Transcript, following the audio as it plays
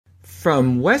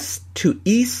From west to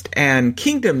east and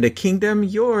kingdom to kingdom,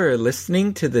 you're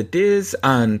listening to the Diz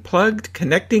Unplugged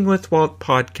Connecting with Walt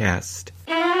podcast.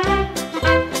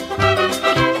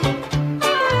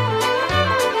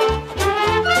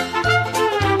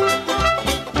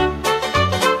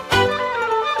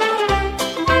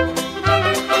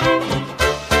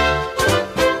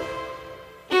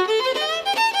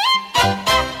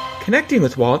 Connecting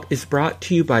with Walt is brought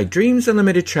to you by Dreams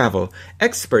Unlimited Travel,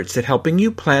 experts at helping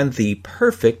you plan the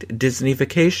perfect Disney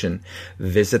vacation.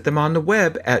 Visit them on the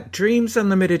web at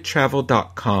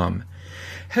dreamsunlimitedtravel.com.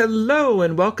 Hello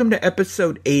and welcome to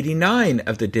episode 89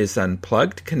 of the Diz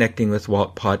Unplugged Connecting with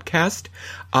Walt podcast.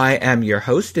 I am your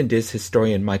host and Diz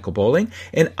historian Michael Bowling,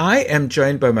 and I am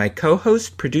joined by my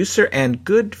co-host, producer, and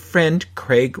good friend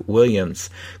Craig Williams.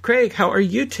 Craig, how are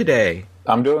you today?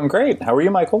 I'm doing great. How are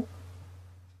you, Michael?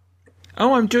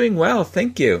 Oh, I'm doing well,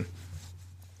 thank you.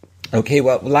 Okay,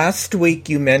 well, last week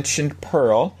you mentioned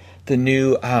Pearl, the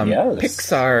new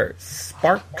Pixar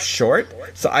Spark short.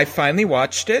 So I finally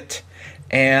watched it,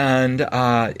 and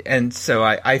so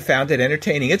I found it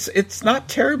entertaining. It's not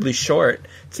terribly short.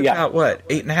 It's about,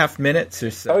 8.5 minutes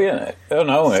or so. Oh, yeah. Oh,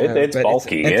 no, it's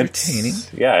bulky. It's entertaining.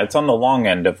 It's on the long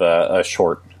end of a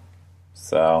short.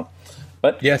 So,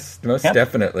 but yes, most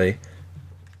definitely.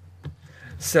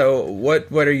 So,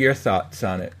 what are your thoughts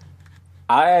on it?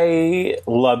 I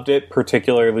loved it,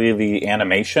 particularly the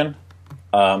animation.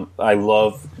 I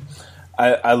love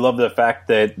the fact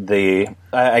that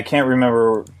I can't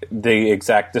remember the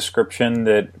exact description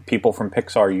that people from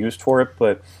Pixar used for it,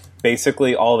 but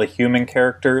basically all the human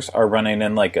characters are running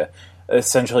in like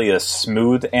essentially a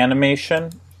smooth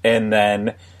animation, and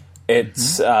then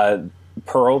it's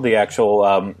Pearl, the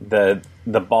actual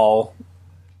the ball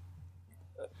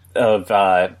of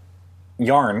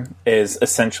yarn is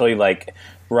essentially like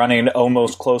running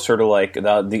almost closer to like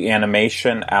the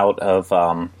animation out of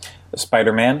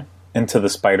Spider-Man Into the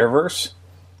Spider-Verse.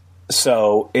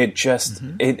 So it just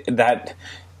that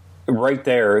right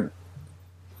there,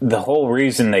 the whole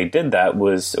reason they did that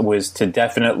was to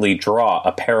definitely draw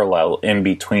a parallel in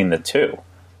between the two.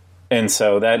 And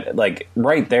so that, like,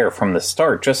 right there from the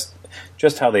start, just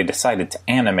how they decided to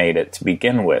animate it to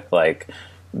begin with, like,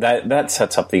 that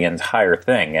sets up the entire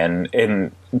thing.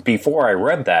 And before I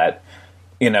read that,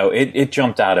 it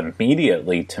jumped out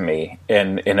immediately to me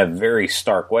in a very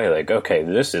stark way. Like, okay,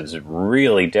 this is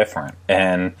really different.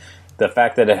 And the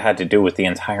fact that it had to do with the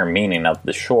entire meaning of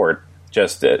the short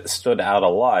just stood out a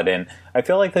lot. And I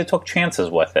feel like they took chances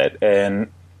with it.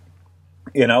 And,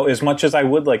 as much as I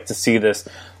would like to see this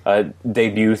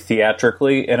debut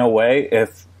theatrically in a way,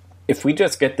 if we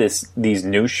just get these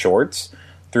new shorts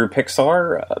through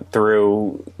Pixar,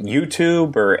 through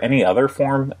YouTube, or any other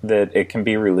form that it can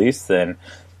be released, then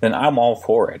I'm all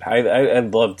for it.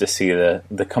 I'd love to see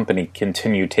the company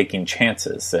continue taking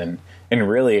chances and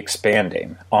really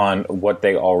expanding on what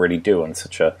they already do in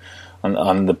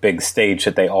on the big stage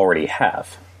that they already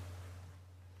have.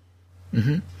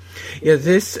 Mm-hmm. Yeah,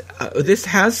 this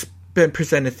has been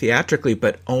presented theatrically,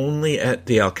 but only at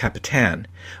the El Capitan,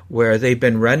 where they've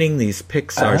been running these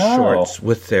Pixar shorts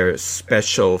with their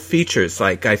special features.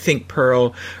 Like, I think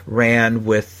Pearl ran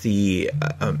with the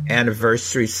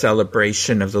anniversary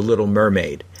celebration of The Little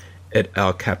Mermaid at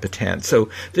El Capitan. So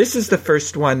this is the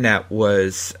first one that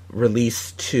was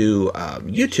released to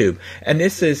YouTube, and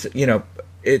this is,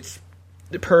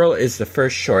 Pearl is the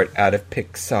first short out of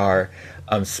Pixar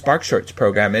Spark Shorts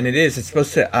program, and it's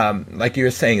supposed to, like you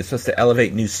were saying, it's supposed to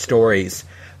elevate new stories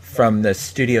from the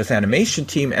studio's animation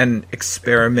team and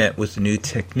experiment with new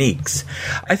techniques.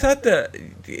 I thought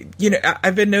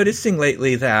I've been noticing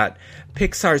lately that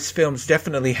Pixar's films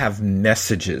definitely have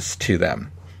messages to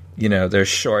them. Their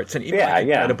shorts, and even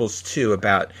Incredibles too,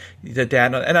 about the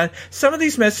dad. And some of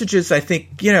these messages, I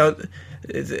think,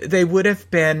 they would have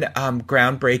been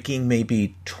groundbreaking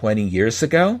maybe 20 years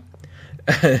ago.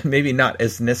 Maybe not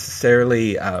as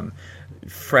necessarily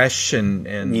fresh and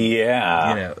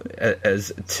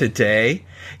as today.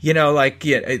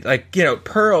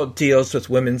 Pearl deals with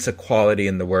women's equality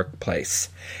in the workplace,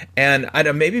 and I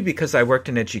don't, maybe because I worked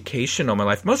in education all my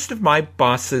life, most of my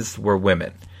bosses were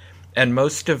women, and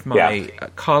most of my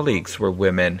colleagues were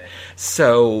women.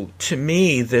 So to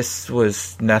me, this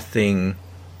was nothing,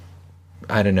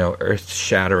 I don't know,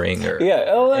 earth-shattering or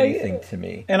anything to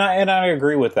me. And I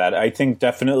agree with that. I think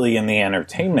definitely in the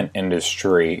entertainment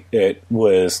industry, it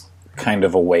was kind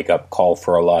of a wake-up call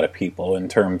for a lot of people in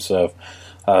terms of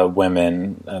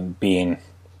women being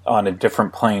on a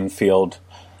different playing field,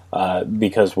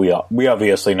 because we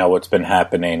obviously know what's been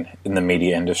happening in the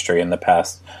media industry in the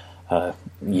past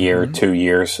year, 2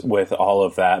 years with all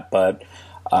of that. But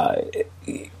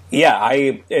Yeah,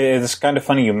 it's kind of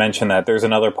funny you mentioned that. There's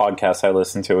another podcast I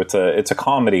listen to. It's a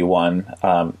comedy one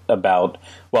about,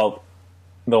 well,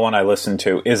 the one I listen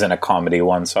to isn't a comedy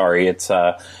one. Sorry, it's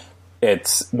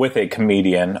with a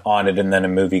comedian on it, and then a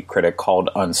movie critic called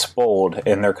Unspooled,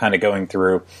 and they're kind of going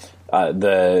through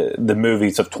the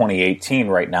movies of 2018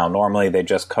 right now. Normally, they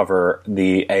just cover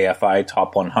the AFI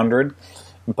Top 100,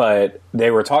 but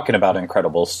they were talking about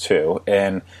Incredibles 2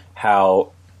 and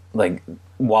how, like,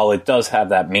 while it does have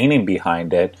that meaning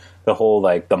behind it, the whole,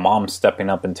 like, the mom stepping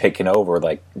up and taking over,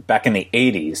 like, back in the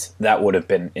 80s, that would have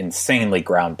been insanely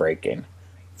groundbreaking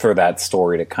for that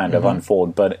story to kind of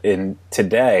unfold. But in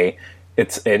today,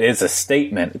 it is a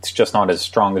statement. It's just not as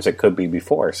strong as it could be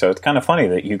before. So it's kind of funny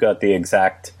that you got the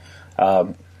exact,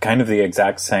 kind of the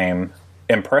exact same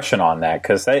impression on that,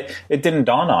 because it didn't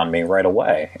dawn on me right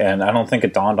away. And I don't think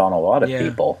it dawned on a lot of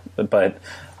people. But,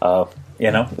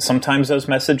 sometimes those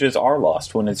messages are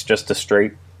lost when it's just a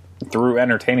straight through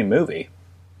entertaining movie.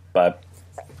 But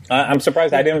I'm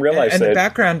surprised I didn't realize that. And the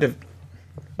background of...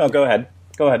 Oh, go ahead.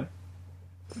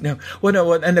 No,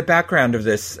 and the background of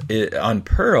this on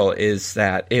Pearl is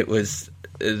that it was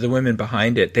the women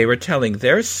behind it. They were telling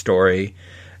their story.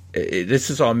 This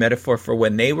is all metaphor for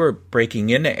when they were breaking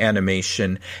into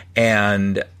animation,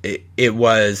 and it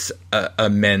was a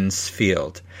men's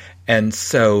field. And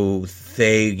so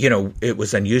they, it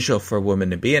was unusual for a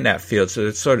woman to be in that field. So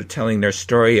it's sort of telling their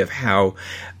story of how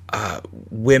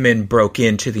women broke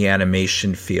into the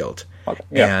animation field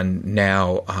and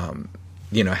now,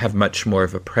 have much more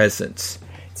of a presence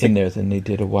in there than they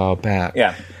did a while back.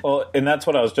 Yeah. Well, and that's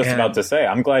what I was just about to say.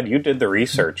 I'm glad you did the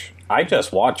research. I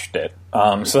just watched it.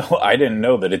 So I didn't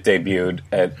know that it debuted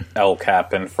at El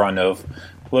Cap in front of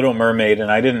Little Mermaid,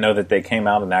 and I didn't know that they came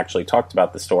out and actually talked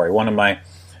about the story. One of my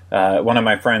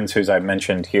friends, who's I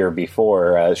mentioned here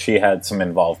before, she had some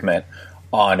involvement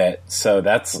on it. So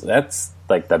that's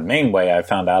like the main way I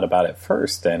found out about it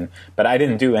first. But I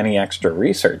didn't do any extra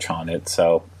research on it.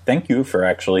 So thank you for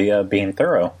actually being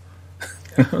thorough.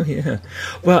 Oh, yeah.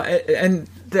 Well, and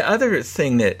the other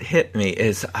thing that hit me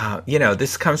is,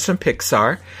 this comes from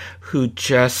Pixar, who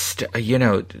just,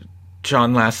 John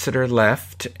Lasseter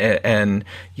left, and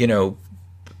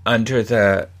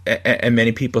and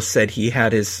many people said he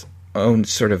had his own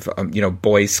sort of,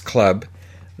 boys club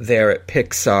there at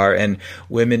Pixar, and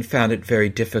women found it very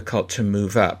difficult to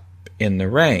move up in the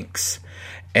ranks.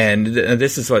 And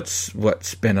this is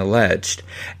what's been alleged.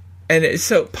 And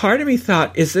so part of me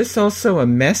thought, is this also a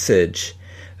message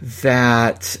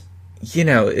that,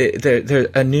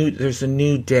 there's a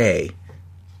new day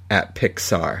at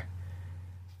Pixar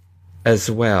as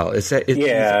well?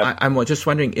 I'm just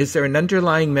wondering, is there an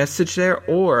underlying message there,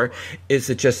 or is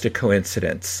it just a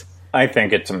coincidence? I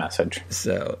think it's a message.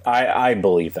 So I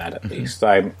believe that, at least.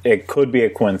 It could be a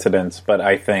coincidence, but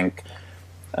I think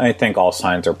all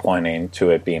signs are pointing to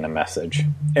it being a message,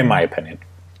 in my opinion.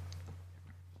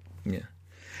 Yeah.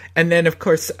 And then, of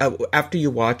course, after you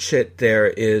watch it, there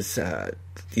is,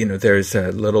 there's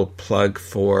a little plug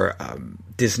for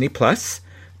Disney Plus,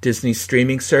 Disney's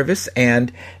streaming service,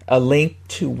 and a link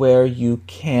to where you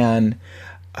can,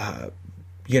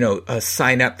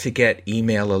 sign up to get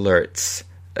email alerts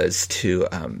as to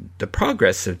the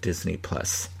progress of Disney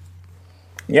Plus.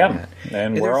 Yeah,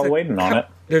 and we're all waiting on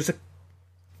it.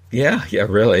 Yeah,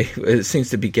 really. It seems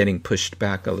to be getting pushed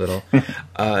back a little.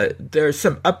 There's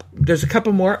a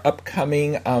couple more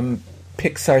upcoming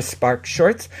Pixar Spark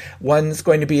shorts. One's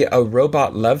going to be a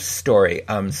robot love story,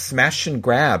 Smash and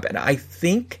Grab, and I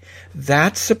think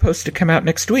that's supposed to come out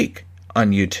next week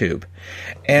on YouTube.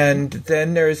 And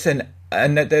then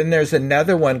there's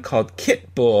another one called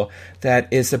Kit Bull that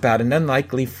is about an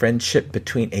unlikely friendship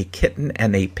between a kitten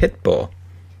and a pit bull.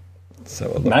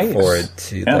 So I look forward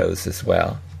to those as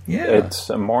well. Yeah. It's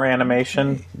more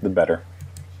animation, the better.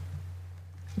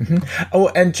 Mm-hmm. Oh,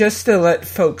 and just to let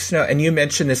folks know, and you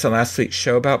mentioned this on last week's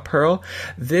show about Pearl,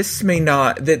 this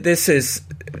is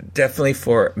definitely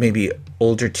for maybe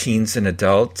older teens and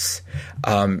adults.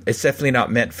 It's definitely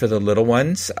not meant for the little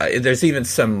ones. There's even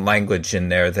some language in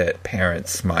there that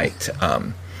parents might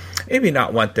maybe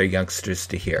not want their youngsters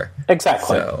to hear.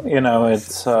 Exactly. So,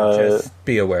 it's... just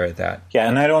be aware of that. Yeah,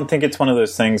 and I don't think it's one of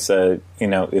those things that,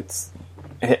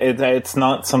 it's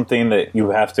not something that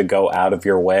you have to go out of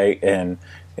your way and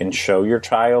show your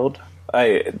child.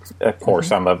 Of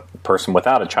course, I'm a person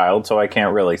without a child, so I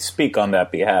can't really speak on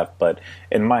that behalf. But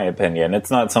in my opinion,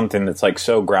 it's not something that's like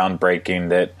so groundbreaking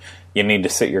that you need to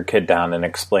sit your kid down and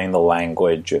explain the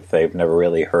language if they've never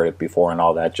really heard it before and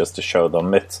all that, just to show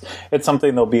them. It's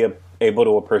something they'll be able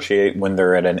to appreciate when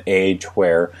they're at an age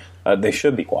where they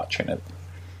should be watching it.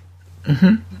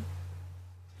 Mm-hmm.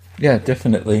 Yeah,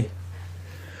 definitely.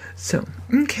 So,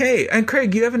 okay. And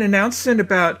Craig, you have an announcement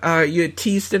about you had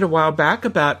teased it a while back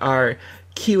about our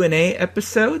Q&A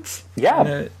episodes. Yeah. You want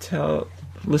to tell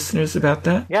listeners about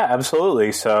that? Yeah,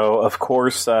 absolutely. So, of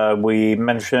course, we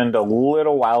mentioned a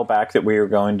little while back that we were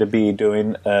going to be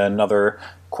doing another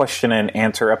question and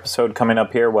answer episode coming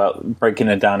up here. Well, breaking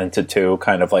it down into two,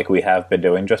 kind of like we have been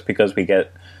doing, just because we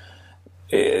get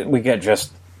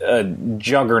just a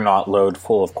juggernaut load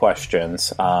full of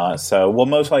questions. So we'll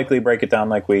most likely break it down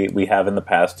like we have in the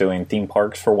past, doing theme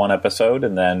parks for one episode,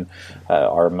 and then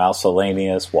our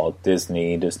Miscellaneous, Walt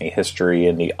Disney, Disney history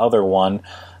in the other one.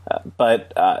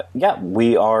 But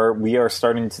we are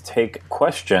starting to take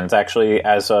questions, actually,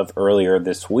 as of earlier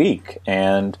this week,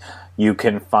 and you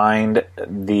can find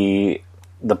the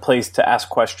place to ask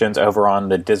questions over on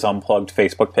the Diz Unplugged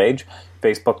Facebook page,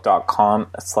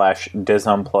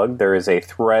 facebook.com/DizUnplugged. There is a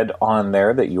thread on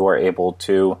there that you are able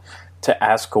to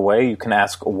ask away. You can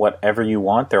ask whatever you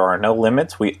want. There are no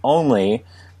limits. We only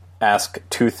ask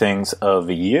two things of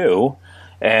you,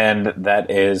 and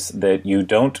that is that you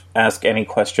don't ask any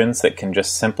questions that can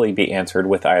just simply be answered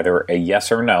with either a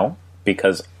yes or no,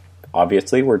 because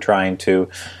obviously we're trying to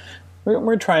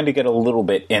get a little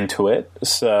bit into it.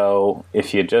 So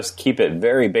if you just keep it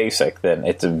very basic, then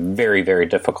it's very, very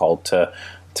difficult to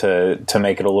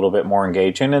make it a little bit more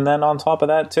engaging. And then on top of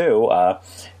that too,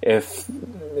 if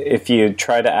you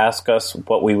try to ask us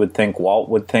what we would think Walt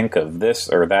would think of this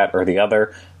or that or the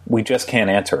other, we just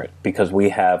can't answer it because we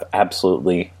have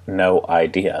absolutely no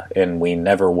idea, and we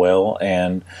never will.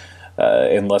 And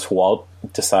unless Walt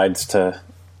decides to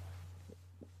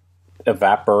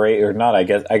evaporate, or not, I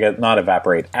guess not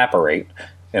evaporate, apparate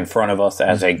in front of us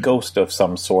as a ghost of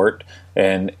some sort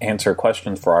and answer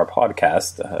questions for our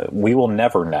podcast, we will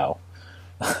never know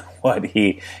what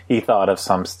he thought of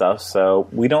some stuff, so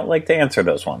we don't like to answer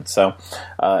those ones. So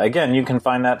again, you can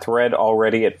find that thread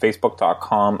already at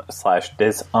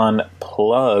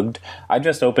facebook.com/DizUnplugged. I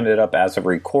just opened it up as of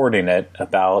recording it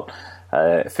about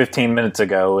 15 minutes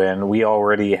ago, and we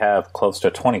already have close to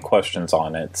 20 questions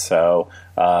on it. So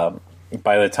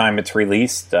by the time it's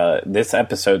released, this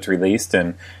episode's released,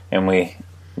 and we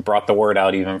brought the word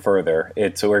out even further.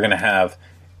 We're going to have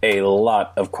a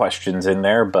lot of questions in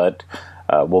there, but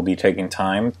we'll be taking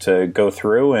time to go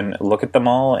through and look at them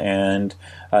all, and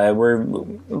we're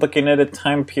looking at a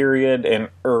time period in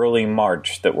early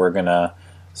March that we're going to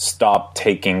stop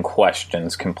taking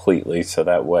questions completely, so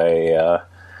that way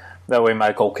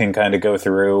Michael can kind of go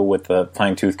through with a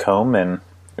fine-tooth comb and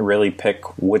really pick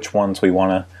which ones we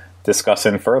want to discuss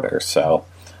in further. So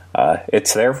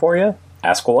it's there for you.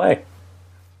 Ask away.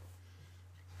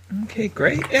 Okay,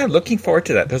 great. Yeah, looking forward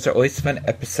to that. Those are always fun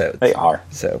episodes. They are.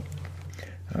 So,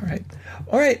 all right.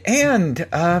 And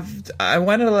I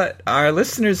want to let our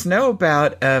listeners know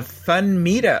about a fun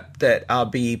meetup that I'll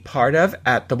be part of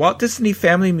at the Walt Disney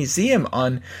Family Museum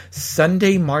on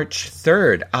Sunday, March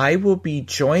 3rd. I will be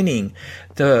joining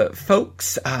the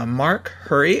folks, Mark,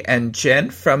 Hurry, and Jen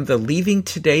from the Leaving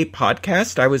Today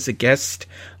podcast. I was a guest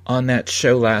on that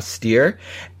show last year.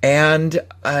 And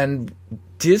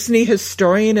Disney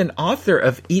historian and author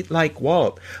of Eat Like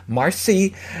Walt,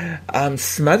 Marcy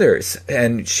Smothers.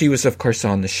 And she was, of course,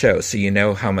 on the show, so you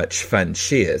know how much fun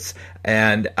she is.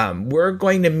 And we're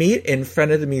going to meet in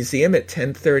front of the museum at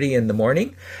 10:30 in the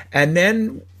morning. And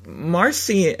then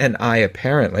Marcy and I,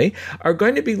 apparently, are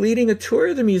going to be leading a tour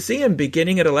of the museum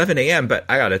beginning at 11 a.m. But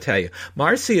I got to tell you,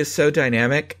 Marcy is so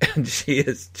dynamic and she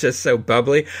is just so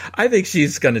bubbly. I think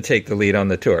she's going to take the lead on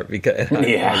the tour, because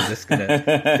I'm just going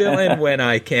to fill in when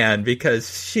I can, because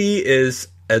she is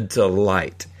a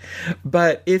delight.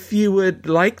 But if you would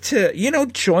like to,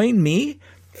 join me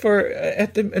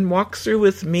and walk through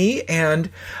with me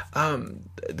and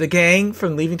the gang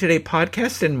from Leaving Today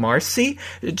podcast and Marcy,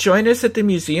 join us at the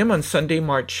museum on Sunday,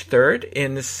 March 3rd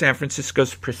in San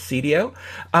Francisco's Presidio.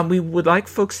 We would like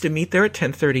folks to meet there at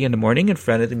 10:30 in the morning in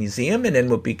front of the museum, and then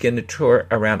we'll begin the tour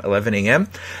around 11 a.m.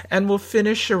 and we'll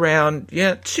finish around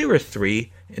 2 or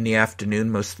 3 in the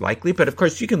afternoon, most likely. But of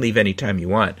course, you can leave anytime you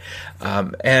want.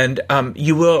 And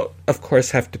you will, of course,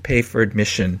 have to pay for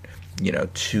admission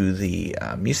to the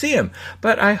museum.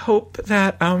 But I hope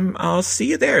that I'll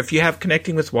see you there. If you have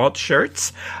Connecting with Walt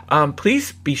shirts,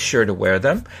 please be sure to wear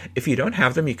them. If you don't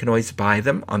have them, you can always buy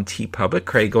them on TeePublic.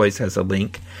 Craig always has a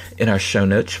link in our show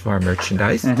notes for our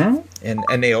merchandise. Mm-hmm.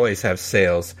 And they always have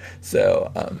sales.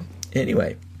 So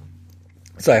anyway,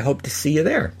 so I hope to see you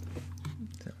there.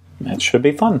 That should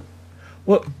be fun.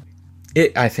 Well,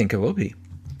 I think it will be.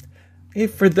 Hey,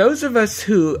 for those of us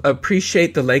who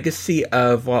appreciate the legacy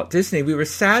of Walt Disney, we were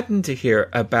saddened to hear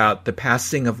about the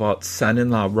passing of Walt's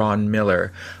son-in-law, Ron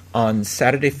Miller, on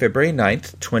Saturday, February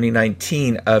 9th,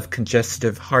 2019, of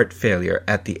congestive heart failure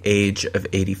at the age of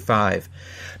 85.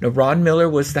 Now, Ron Miller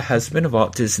was the husband of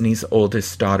Walt Disney's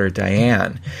oldest daughter,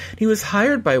 Diane. He was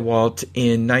hired by Walt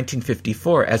in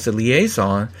 1954 as a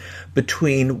liaison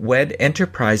between WED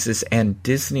Enterprises and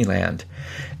Disneyland.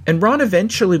 And Ron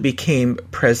eventually became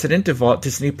president of Walt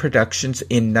Disney Productions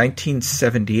in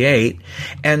 1978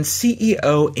 and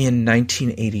CEO in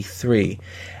 1983.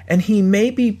 And he may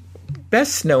be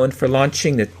best known for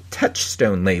launching the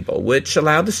Touchstone label, which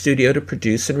allowed the studio to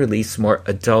produce and release more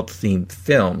adult-themed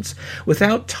films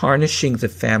without tarnishing the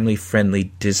family-friendly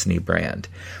Disney brand.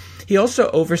 He also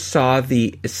oversaw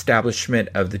the establishment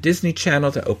of the Disney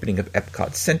Channel, the opening of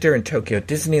Epcot Center in Tokyo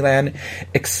Disneyland,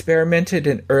 experimented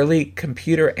in early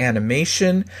computer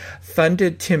animation,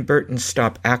 funded Tim Burton's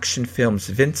stop-action films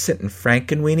Vincent and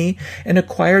Frankenweenie, and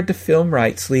acquired the film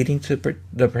rights leading to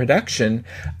the production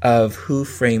of Who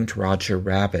Framed Roger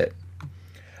Rabbit.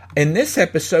 In this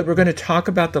episode, we're going to talk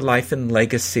about the life and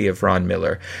legacy of Ron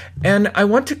Miller. And I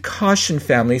want to caution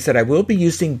families that I will be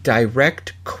using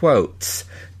direct quotes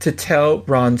to tell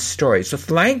Ron's stories with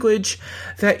language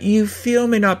that you feel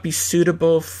may not be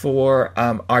suitable for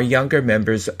our younger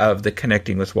members of the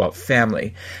Connecting with Walt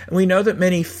family. And we know that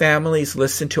many families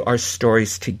listen to our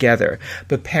stories together,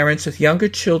 but parents with younger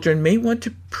children may want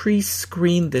to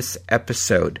pre-screen this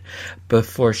episode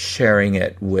before sharing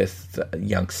it with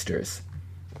youngsters.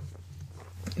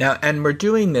 Now, and we're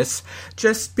doing this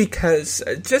just so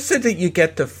that you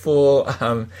get the full,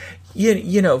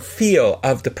 feel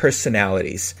of the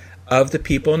personalities of the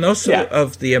people and also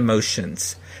of the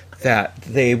emotions that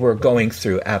they were going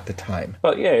through at the time.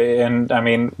 Well, yeah, and I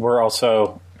mean,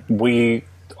 we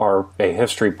are a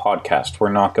history podcast.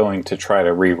 We're not going to try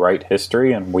to rewrite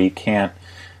history, and we can't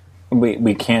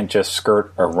just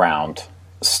skirt around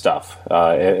stuff.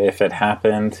 If it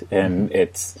happened, and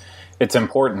it's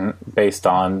important based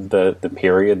on the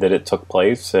period that it took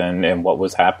place and what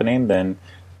was happening, then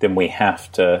we have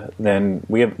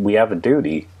a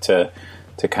duty to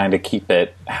kind of keep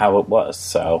it how it was.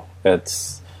 So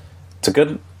it's a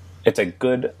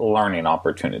good learning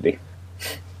opportunity.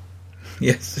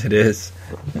 Yes, it is.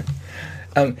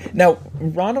 Now,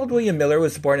 Ronald William Miller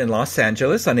was born in Los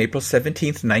Angeles on April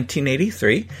 17th,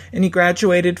 1983, and he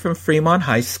graduated from Fremont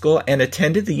High School and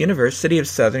attended the University of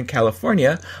Southern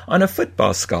California on a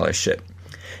football scholarship.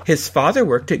 His father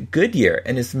worked at Goodyear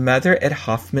and his mother at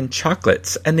Hoffman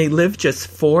Chocolates, and they lived just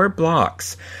 4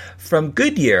 blocks from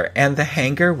Goodyear and the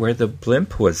hangar where the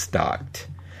blimp was docked.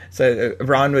 So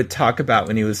Ron would talk about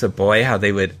when he was a boy how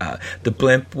they would the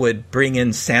blimp would bring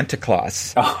in Santa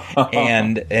Claus,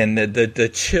 and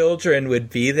the children would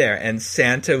be there, and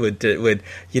Santa would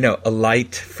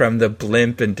alight from the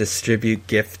blimp and distribute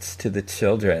gifts to the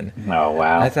children. Oh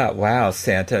wow! I thought, wow,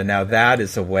 Santa, now that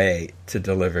is a way to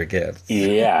deliver gifts.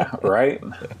 Yeah, right.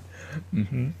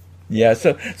 Mm-hmm. Yeah,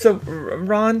 so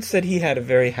Ron said he had a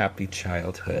very happy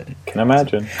childhood. Can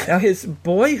imagine. Now his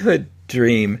boyhood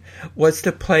dream was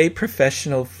to play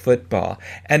professional football,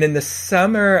 and in the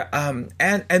summer, and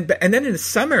then in the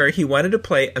summer he wanted to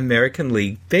play American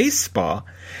League Baseball.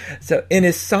 So in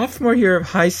his sophomore year of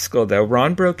high school, though,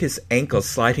 Ron broke his ankle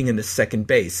sliding into second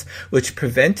base, which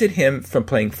prevented him from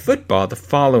playing football the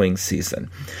following season.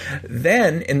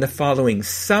 Then, in the following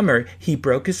summer, he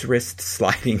broke his wrist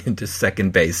sliding into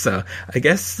second base. So I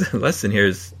guess the lesson here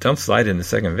is don't slide into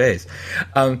second base.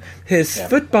 His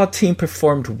football team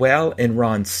performed well in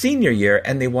Ron's senior year,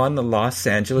 and they won the Los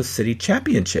Angeles City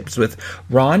Championships, with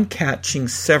Ron catching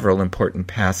several important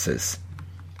passes.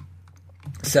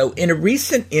 So in a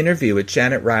recent interview with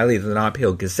Janet Riley of the Nob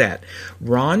Hill Gazette,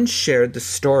 Ron shared the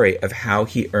story of how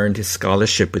he earned his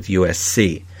scholarship with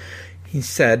USC. He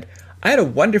said, "I had a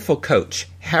wonderful coach,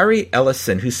 Harry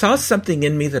Ellison, who saw something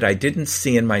in me that I didn't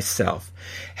see in myself.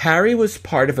 Harry was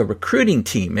part of a recruiting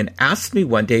team and asked me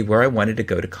one day where I wanted to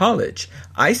go to college.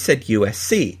 I said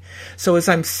USC. So as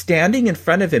I'm standing in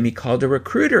front of him, he called a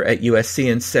recruiter at USC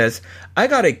and says, 'I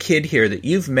got a kid here that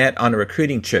you've met on a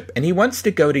recruiting trip, and he wants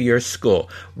to go to your school.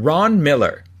 Ron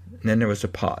Miller.'" And then there was a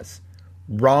pause.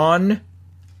 "Ron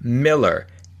Miller.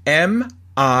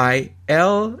 M-I-L-L-E-R.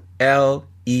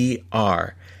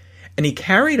 And he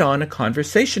carried on a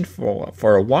conversation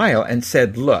for a while and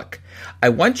said, "Look, I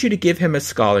want you to give him a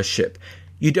scholarship.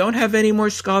 You don't have any more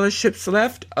scholarships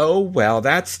left? Oh, well,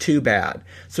 that's too bad."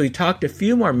 So he talked a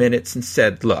few more minutes and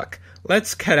said, "Look,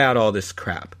 let's cut out all this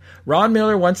crap. Ron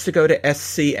Miller wants to go to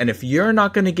SC, and if you're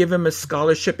not going to give him a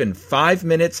scholarship in 5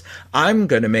 minutes, I'm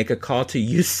going to make a call to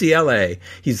UCLA.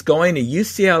 He's going to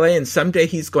UCLA, and someday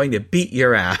he's going to beat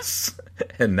your ass."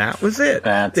 And that was it.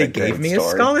 They gave me a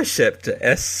scholarship to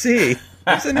SC.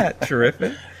 Isn't that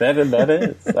terrific? That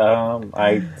is.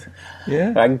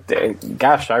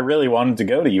 Gosh, I really wanted to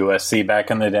go to USC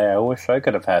back in the day. I wish I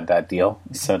could have had that deal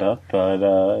set up, but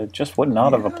it just would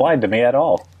not have applied to me at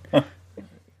all.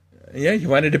 Yeah, you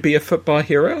wanted to be a football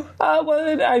hero?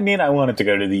 Well, I mean, I wanted to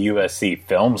go to the USC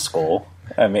film school.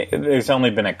 I mean, there's only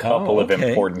been a couple of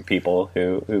important people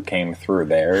who came through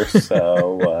there,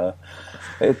 so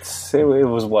it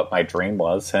was what my dream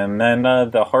was. And then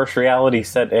the harsh reality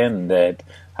set in that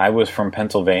I was from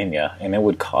Pennsylvania, and it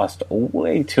would cost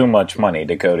way too much money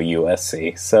to go to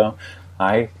USC. So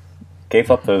I gave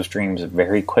up those dreams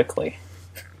very quickly.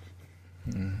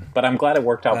 But I'm glad it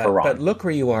worked out for Ron. But look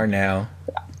where you are now.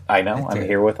 I know. I'm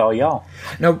here with all y'all.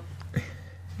 Now,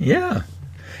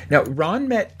 Ron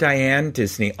met Diane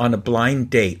Disney on a blind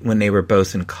date when they were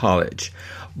both in college.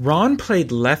 Ron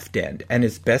played left end, and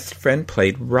his best friend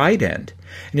played right end.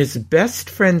 And his best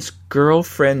friend's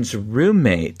girlfriend's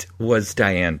roommate was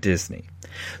Diane Disney.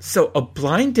 So a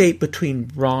blind date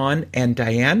between Ron and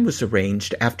Diane was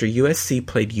arranged after USC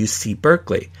played UC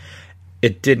Berkeley.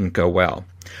 It didn't go well.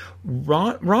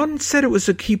 Ron said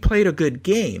he played a good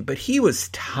game, but he was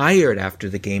tired after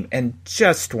the game and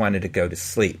just wanted to go to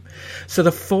sleep. So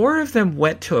the four of them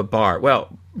went to a bar.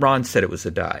 Well, Ron said it was a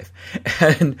dive.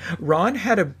 And Ron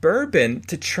had a bourbon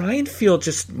to try and feel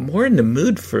just more in the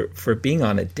mood for being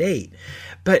on a date.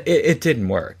 But it didn't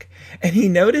work. And he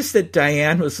noticed that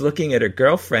Diane was looking at her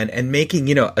girlfriend and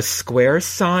making, a square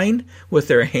sign with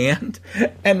her hand.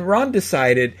 And Ron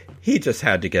decided he just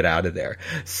had to get out of there.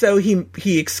 So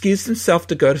he excused himself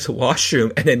to go to the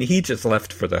washroom, and then he just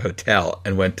left for the hotel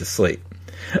and went to sleep.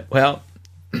 Well,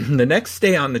 the next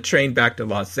day on the train back to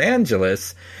Los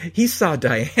Angeles, he saw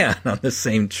Diane on the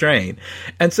same train.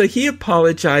 And so he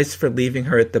apologized for leaving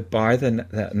her at the bar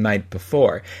the night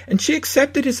before. And she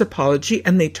accepted his apology,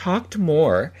 and they talked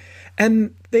more,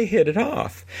 and they hit it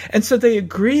off. And so they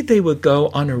agreed they would go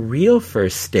on a real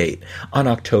first date on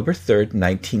October 3rd,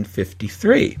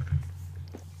 1953.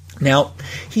 Now,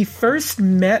 he first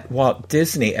met Walt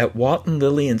Disney at Walt and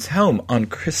Lillian's home on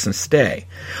Christmas Day.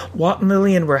 Walt and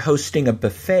Lillian were hosting a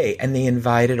buffet, and they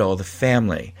invited all the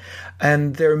family.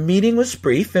 And their meeting was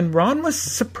brief, and Ron was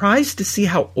surprised to see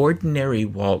how ordinary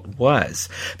Walt was,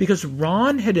 because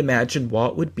Ron had imagined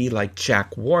Walt would be like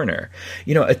Jack Warner,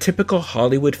 a typical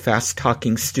Hollywood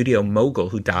fast-talking studio mogul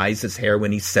who dyes his hair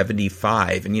when he's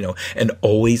 75 and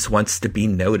always wants to be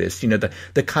noticed.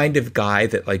 The kind of guy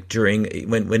that, like,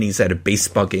 when he's at a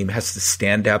baseball game, has to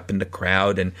stand up in the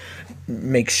crowd and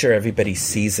make sure everybody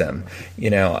sees him,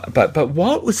 But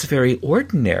Walt was very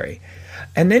ordinary.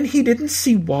 And then he didn't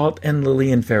see Walt and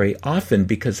Lillian very often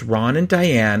because Ron and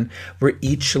Diane were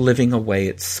each living away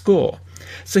at school.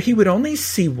 So he would only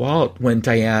see Walt when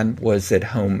Diane was at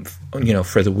home,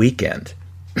 for the weekend.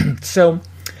 So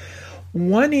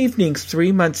one evening,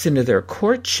 3 months into their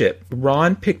courtship,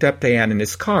 Ron picked up Diane in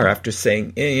his car after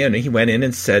saying, he went in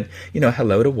and said,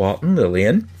 hello to Walt and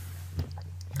Lillian.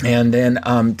 And then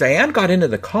Diane got into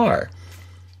the car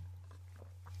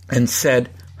and said,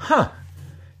 huh.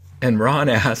 And Ron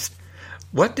asked,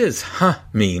 what does huh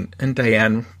mean? And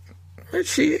Diane,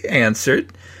 she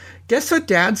answered, guess what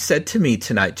Dad said to me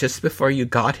tonight just before you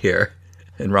got here?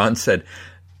 And Ron said,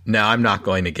 no, I'm not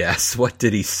going to guess. What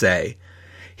did he say?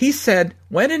 He said,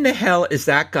 when in the hell is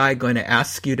that guy going to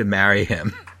ask you to marry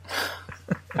him?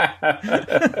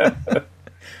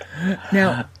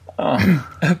 Now,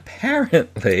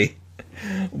 apparently,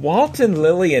 Walt and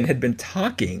Lillian had been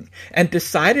talking and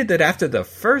decided that after the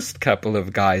first couple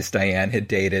of guys Diane had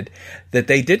dated that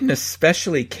they didn't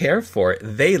especially care for,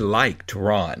 they liked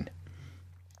Ron.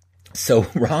 So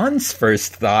Ron's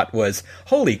first thought was,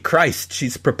 holy Christ,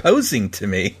 she's proposing to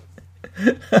me.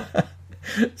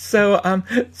 So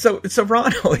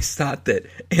Ron always thought that,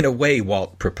 in a way,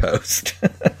 Walt proposed.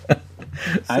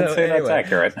 I'd say that's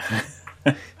accurate.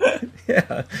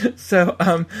 Yeah. So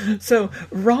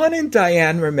Ron and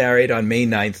Diane were married on May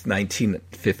 9th,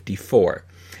 1954.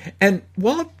 And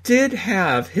Walt did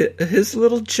have his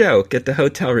little joke at the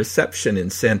hotel reception in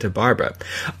Santa Barbara.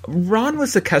 Ron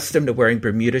was accustomed to wearing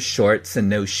Bermuda shorts and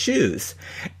no shoes,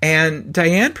 and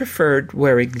Diane preferred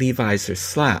wearing Levi's or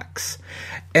slacks.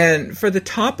 And for the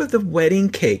top of the wedding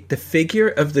cake, the figure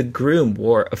of the groom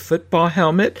wore a football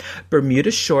helmet, Bermuda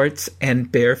shorts,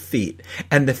 and bare feet.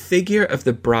 And the figure of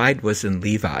the bride was in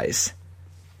Levi's.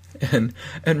 And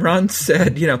Ron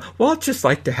said, Walt just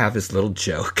liked to have his little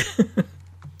joke.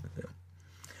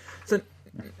 So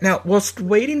now, whilst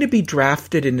waiting to be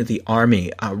drafted into the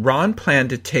Army, Ron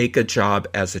planned to take a job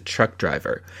as a truck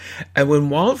driver. And when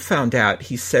Walt found out,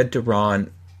 he said to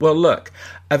Ron, Well, look,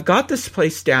 I've got this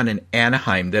place down in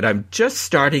Anaheim that I'm just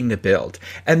starting to build,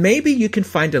 and maybe you can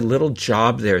find a little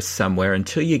job there somewhere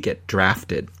until you get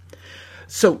drafted.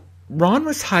 So Ron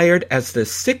was hired as the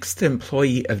 6th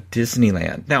employee of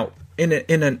Disneyland. Now,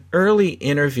 in an early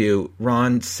interview,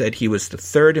 Ron said he was the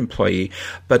 3rd employee,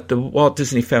 but the Walt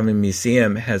Disney Family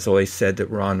Museum has always said that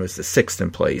Ron was the 6th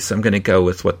employee. So I'm going to go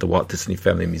with what the Walt Disney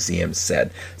Family Museum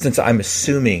said, since I'm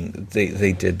assuming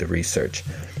they did the research.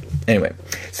 Anyway,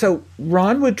 so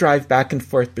Ron would drive back and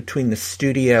forth between the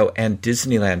studio and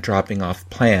Disneyland dropping off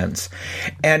plans.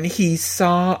 And he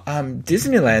saw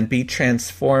Disneyland be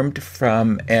transformed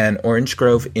from an orange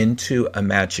grove into a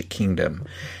Magic Kingdom.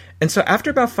 And so after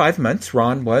about 5 months,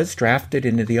 Ron was drafted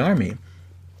into the Army.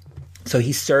 So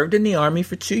he served in the Army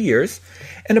for 2 years,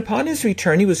 and upon his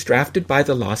return, he was drafted by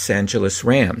the Los Angeles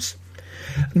Rams.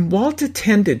 And Walt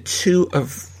attended 2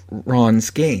 of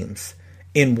Ron's games.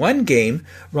 In one game,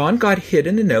 Ron got hit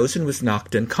in the nose and was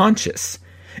knocked unconscious.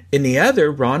 In the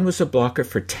other, Ron was a blocker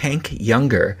for Tank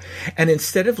Younger, and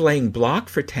instead of laying block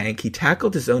for Tank, he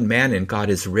tackled his own man and got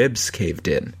his ribs caved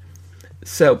in.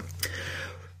 So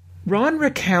Ron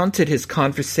recounted his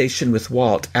conversation with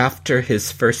Walt after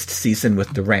his first season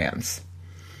with the Rams.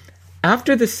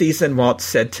 After the season, Walt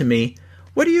said to me,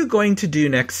 "What are you going to do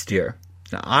next year?"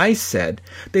 Now, I said,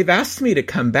 "They've asked me to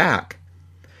come back."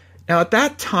 Now, at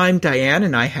that time, Diane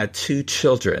and I had 2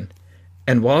 children.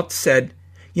 And Walt said,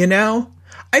 "You know,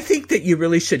 I think that you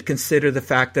really should consider the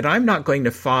fact that I'm not going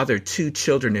to father 2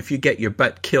 children if you get your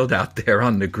butt killed out there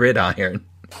on the gridiron."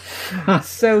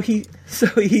 So he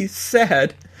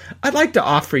said, "I'd like to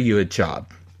offer you a job."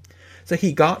 So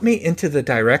he got me into the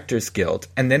Directors Guild,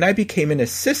 and then I became an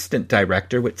assistant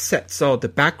director, which sets all the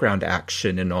background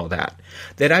action and all that.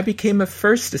 Then I became a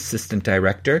first assistant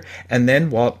director, and then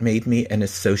Walt made me an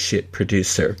associate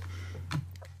producer.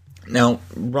 Now,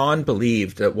 Ron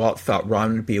believed that Walt thought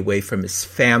Ron would be away from his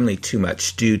family too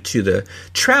much due to the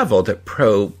travel that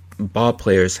pro ball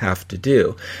players have to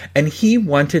do, and he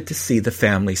wanted to see the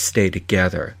family stay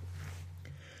together.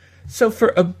 So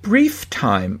for a brief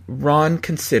time, Ron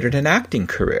considered an acting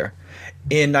career.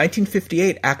 In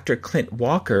 1958, actor Clint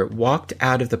Walker walked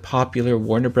out of the popular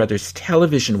Warner Brothers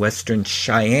television western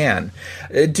Cheyenne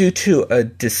due to a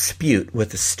dispute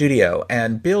with the studio,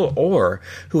 and Bill Orr,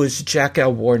 who was Jack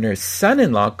L. Warner's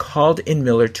son-in-law, called in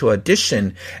Miller to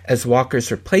audition as Walker's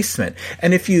replacement.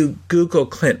 And if you Google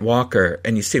Clint Walker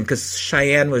and you see him, because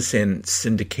Cheyenne was in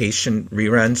syndication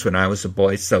reruns when I was a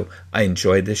boy, so I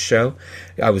enjoyed this show.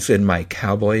 I was in my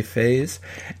cowboy phase.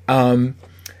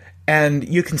 And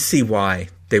you can see why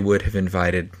they would have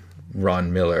invited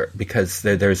Ron Miller, because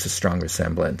there's a strong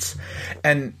resemblance.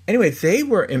 And anyway, they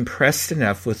were impressed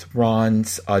enough with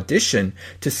Ron's audition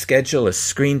to schedule a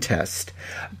screen test.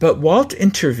 But Walt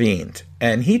intervened,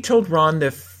 and he told Ron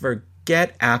to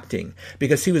forget acting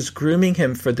because he was grooming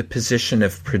him for the position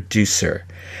of producer.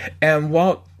 And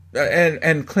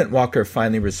And Clint Walker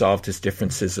finally resolved his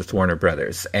differences with Warner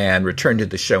Brothers and returned to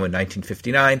the show in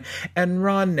 1959, and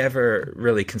Ron never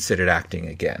really considered acting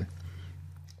again.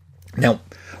 Now,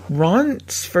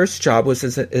 Ron's first job was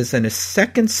as a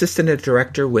second assistant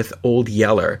director with Old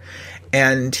Yeller,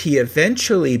 and he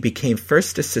eventually became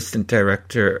first assistant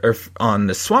director on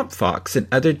the Swamp Fox and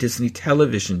other Disney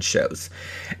television shows.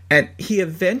 And he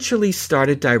eventually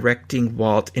started directing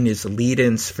Walt in his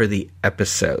lead-ins for the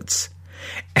episodes.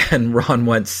 And Ron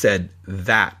once said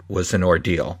that was an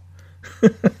ordeal.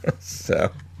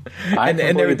 So, and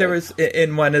there was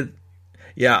in one of,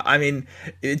 yeah, I mean,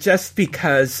 just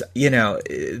because,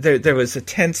 there was a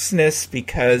tenseness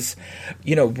because,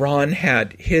 Ron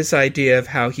had his idea of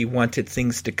how he wanted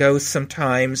things to go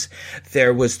sometimes.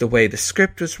 There was the way the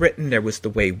script was written. There was the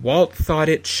way Walt thought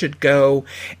it should go.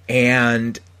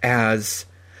 And as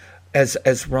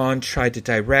Ron tried to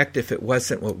direct, if it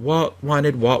wasn't what Walt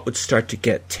wanted, Walt would start to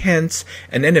get tense.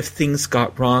 And then if things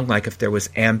got wrong, like if there was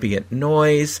ambient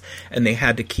noise and they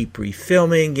had to keep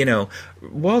refilming,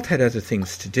 Walt had other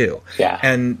things to do. Yeah.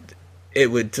 And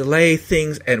it would delay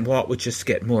things, and Walt would just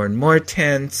get more and more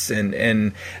tense.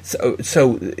 And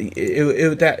so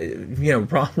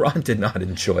Ron did not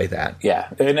enjoy that. Yeah.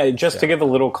 And to give a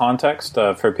little context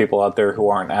for people out there who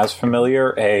aren't as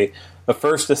familiar, a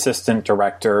first assistant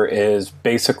director is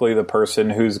basically the person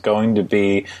who's going to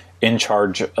be in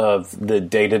charge of the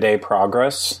day-to-day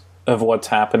progress of what's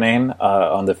happening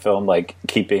on the film, like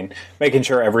making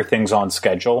sure everything's on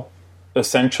schedule,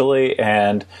 essentially.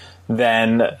 And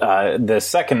then the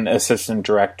second assistant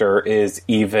director is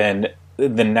even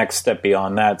the next step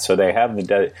beyond that. So they have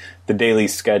the daily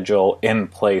schedule in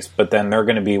place, but then they're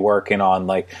going to be working on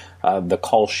like the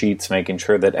call sheets, making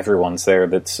sure that everyone's there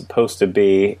that's supposed to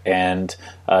be, and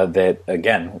that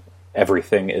again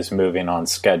everything is moving on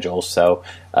schedule. So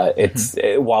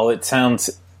while it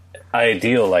sounds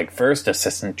ideal, like first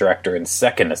assistant director and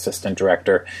second assistant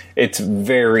director, it's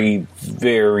very,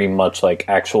 very much like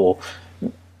actual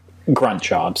grunt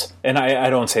jobs. And I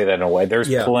don't say that in a way. There's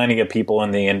plenty of people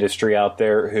in the industry out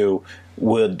there who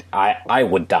I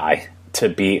would die to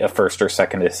be a first or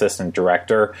second assistant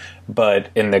director, but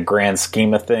in the grand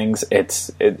scheme of things,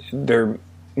 they're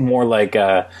more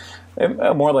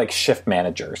like shift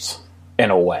managers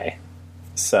in a way.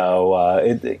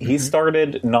 So he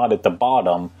started not at the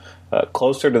bottom,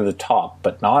 closer to the top,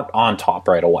 but not on top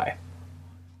right away.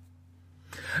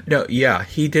 No, yeah,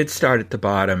 he did start at the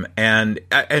bottom, and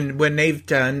when they've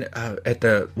done at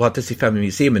the Walt Disney Family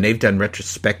Museum, and they've done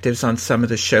retrospectives on some of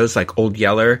the shows like Old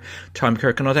Yeller, Tom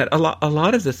Kirk, and all that, a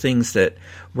lot of the things that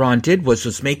Ron did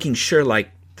was making sure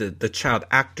like the child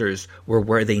actors were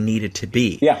where they needed to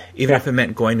be. Yeah. Even if it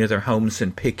meant going to their homes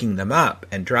and picking them up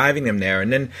and driving them there.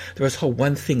 And then there was a whole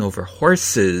one thing over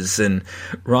horses and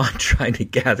Ron trying to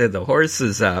gather the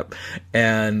horses up.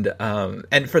 And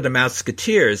for the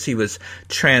Mouseketeers, he was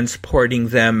transporting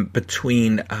them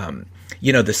between,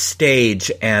 the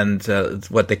stage and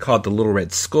what they called the Little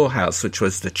Red Schoolhouse, which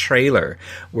was the trailer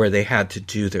where they had to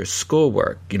do their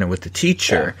schoolwork, with the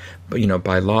teacher,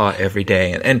 by law every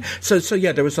day. And so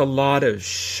there was a lot of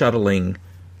shuttling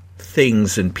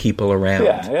things and people around.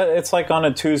 Yeah, it's like on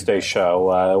a Tuesday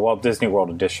show, Walt Disney World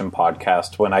Edition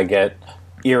podcast, when I get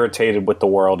irritated with the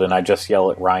world and I just yell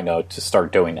at Rhino to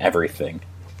start doing everything.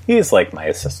 He's like my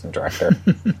assistant director.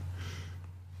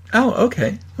 Oh,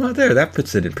 okay. Well, that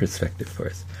puts it in perspective for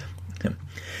us. Yeah.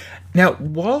 Now,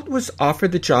 Walt was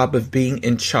offered the job of being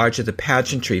in charge of the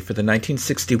pageantry for the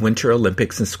 1960 Winter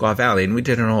Olympics in Squaw Valley, and we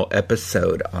did an whole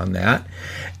episode on that,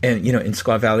 and in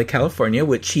Squaw Valley, California,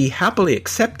 which he happily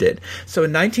accepted. So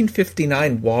in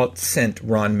 1959, Walt sent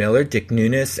Ron Miller, Dick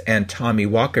Nunis, and Tommy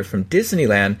Walker from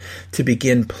Disneyland to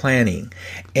begin planning.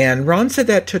 And Ron said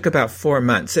that took about 4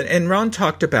 months, and Ron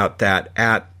talked about that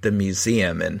at the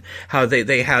museum and how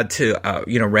they had to,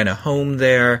 rent a home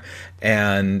there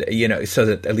and, so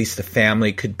that at least the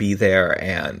family could be there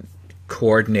and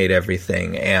coordinate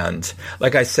everything. And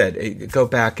like I said, go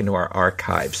back into our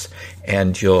archives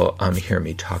and you'll hear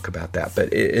me talk about that.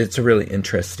 But it's a really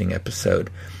interesting episode.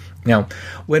 Now,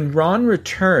 when Ron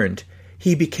returned,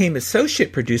 he became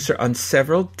associate producer on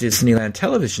several Disneyland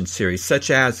television series, such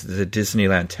as the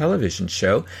Disneyland television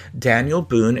show, Daniel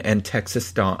Boone and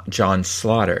Texas John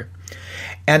Slaughter.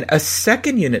 And a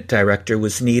second unit director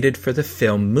was needed for the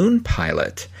film Moon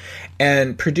Pilot.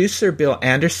 And producer Bill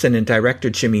Anderson and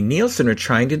director Jimmy Nielsen are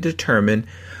trying to determine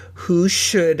who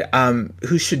should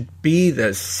be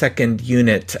the second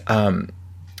unit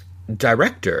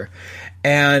director.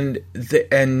 And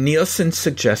Nielsen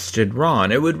suggested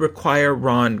Ron. It would require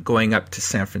Ron going up to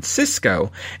San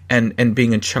Francisco and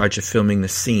being in charge of filming the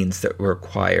scenes that were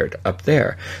required up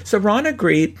there. So Ron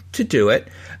agreed to do it,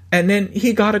 and then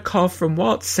he got a call from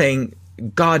Walt saying,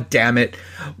 "God damn it,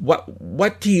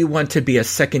 what do you want to be, a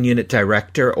second unit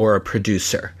director or a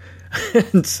producer?"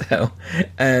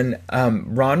 and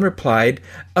Ron replied,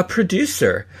 "A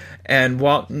producer." And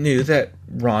Walt knew that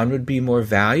Ron would be more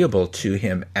valuable to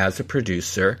him as a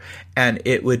producer, and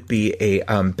it would be a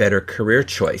better career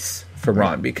choice for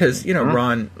Ron because,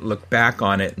 Ron looked back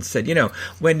on it and said,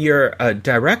 when you're a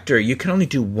director, you can only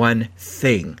do one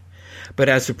thing. But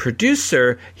as a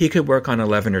producer, he could work on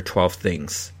 11 or 12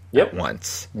 things at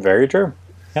once. Very true.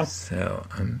 Yep. So,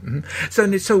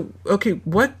 okay,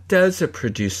 what does a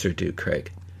producer do,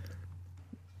 Craig?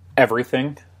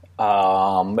 Everything.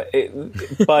 But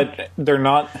they're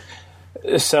not.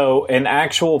 So an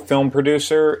actual film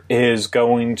producer is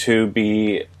going to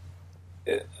be,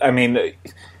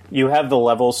 you have the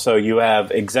levels. So you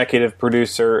have executive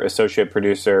producer, associate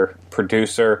producer,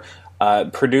 producer.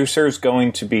 Producer's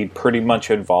going to be pretty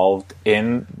much involved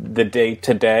in the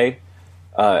day-to-day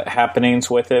happenings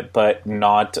with it, but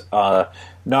not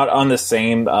on the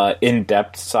same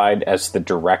in-depth side as the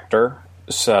director.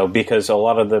 So because a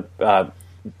lot of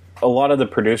the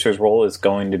producer's role is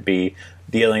going to be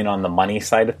dealing on the money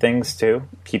side of things too,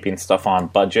 keeping stuff on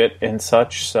budget and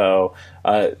such. So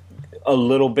a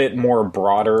little bit more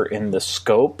broader in the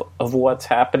scope of what's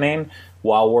happening,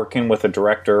 while working with a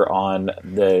director on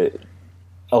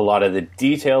a lot of the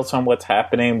details on what's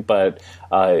happening, but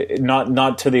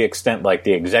not to the extent like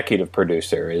the executive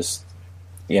producer is.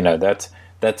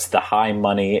 That's the high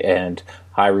money and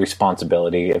high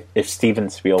responsibility. If Steven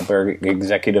Spielberg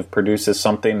executive produces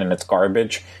something and it's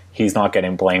garbage, he's not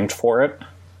getting blamed for it.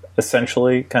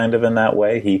 Essentially, kind of in that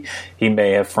way, he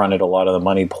may have fronted a lot of the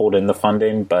money, pulled in the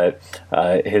funding, but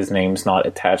his name's not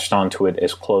attached onto it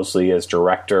as closely as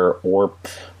director or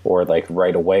like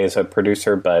right away as a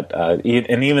producer. But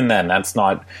and even then, that's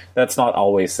not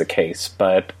always the case.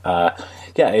 But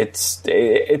yeah,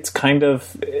 it's kind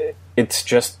of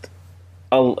just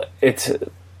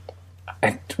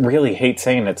I really hate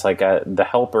saying it's like the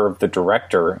helper of the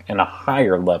director in a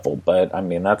higher level, but I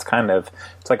mean it's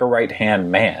like a right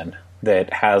hand man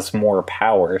that has more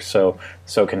power, so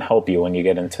can help you when you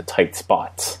get into tight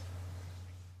spots.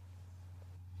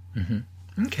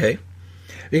 Mm-hmm. Okay,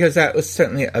 because that was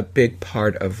certainly a big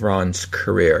part of Ron's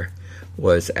career,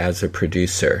 was as a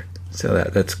producer. So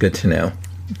that's good to know.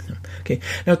 Okay.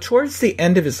 Now, towards the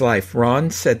end of his life,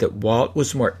 Ron said that Walt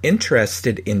was more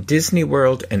interested in Disney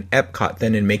World and Epcot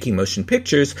than in making motion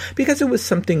pictures because it was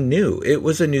something new. It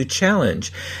was a new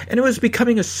challenge, and it was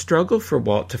becoming a struggle for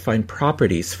Walt to find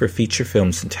properties for feature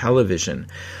films and television.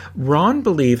 Ron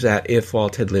believed that if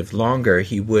Walt had lived longer,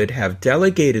 he would have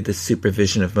delegated the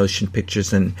supervision of motion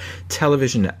pictures and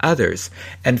television to others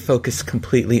and focused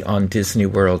completely on Disney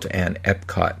World and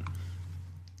Epcot.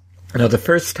 Now, the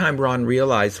first time Ron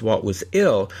realized Walt was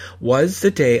ill was the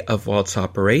day of Walt's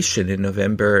operation in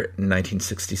November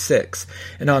 1966.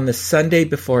 And on the Sunday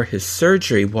before his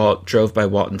surgery, Walt drove by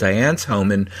Walt and Diane's home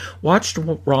and watched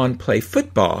Ron play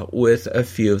football with a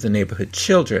few of the neighborhood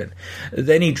children.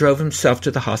 Then he drove himself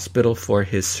to the hospital for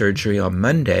his surgery on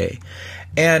Monday.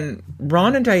 And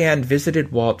Ron and Diane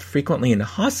visited Walt frequently in the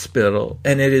hospital,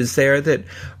 and it is there that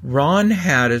Ron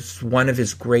had one of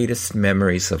his greatest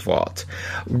memories of Walt.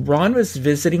 Ron was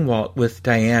visiting Walt with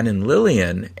Diane and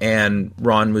Lillian, and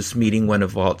Ron was meeting one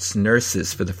of Walt's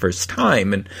nurses for the first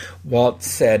time, and Walt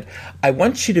said, "I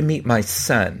want you to meet my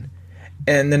son."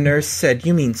 And the nurse said,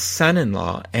 "You mean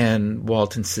son-in-law?" And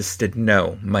Walt insisted,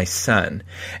 "No, my son."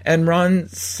 And Ron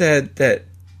said that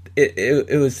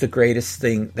it was the greatest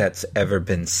thing that's ever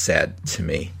been said to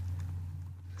me.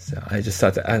 So I just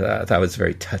thought that was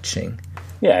very touching.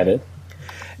 Yeah, it is.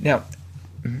 Now,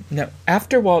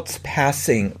 after Walt's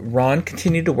passing, Ron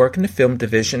continued to work in the film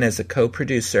division as a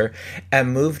co-producer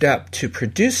and moved up to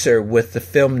producer with the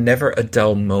film Never a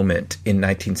Dull Moment in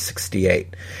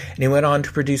 1968. And he went on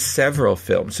to produce several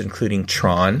films, including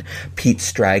Tron,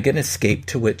 Pete's Dragon, Escape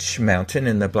to Witch Mountain,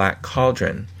 and The Black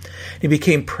Cauldron. He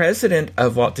became president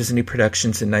of Walt Disney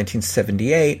Productions in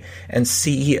 1978 and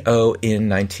CEO in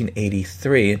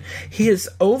 1983. His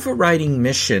overriding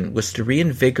mission was to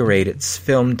reinvigorate its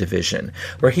film division,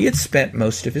 where he had spent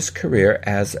most of his career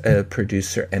as a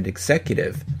producer and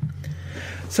executive.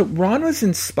 So Ron was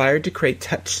inspired to create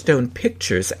Touchstone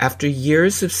Pictures after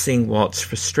years of seeing Walt's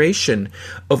frustration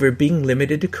over being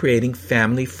limited to creating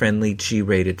family-friendly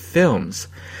G-rated films.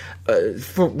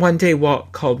 For one day,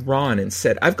 Walt called Ron and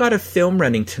said, "I've got a film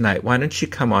running tonight. Why don't you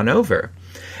come on over?"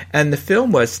 And the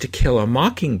film was To Kill a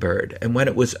Mockingbird. And when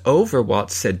it was over,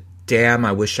 Walt said, "Damn,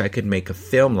 I wish I could make a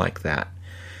film like that."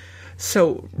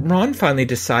 So Ron finally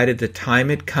decided the time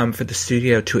had come for the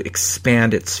studio to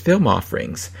expand its film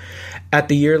offerings. At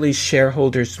the yearly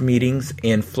shareholders meetings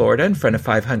in Florida in front of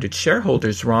 500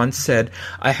 shareholders, Ron said,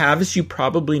 "I have, as you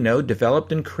probably know,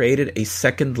 developed and created a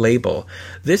second label.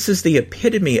 This is the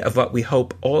epitome of what we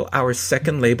hope all our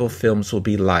second label films will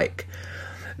be like."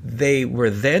 They were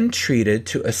then treated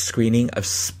to a screening of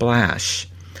Splash.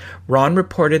 Ron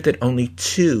reported that only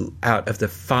 2 out of the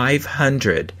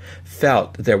 500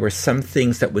 felt there were some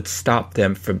things that would stop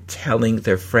them from telling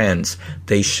their friends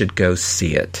they should go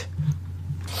see it.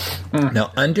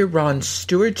 Now, under Ron's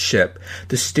stewardship,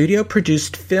 the studio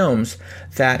produced films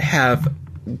that have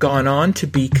gone on to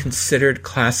be considered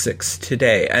classics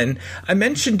today. And I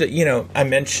mentioned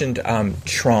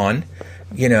Tron,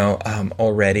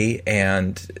 already,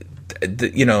 and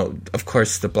of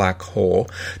course, The Black Hole.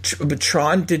 But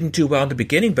Tron didn't do well in the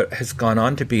beginning, but has gone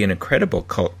on to be an incredible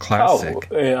cult classic.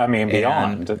 Oh, I mean,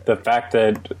 beyond the fact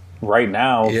that right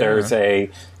now there's a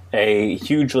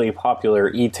hugely popular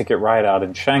e-ticket ride out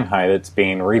in Shanghai that's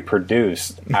being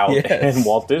reproduced out in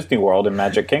Walt Disney World in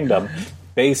Magic Kingdom,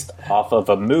 based off of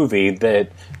a movie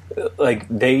that, like,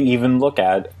 they look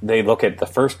at the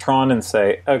first Tron and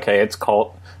say, okay, it's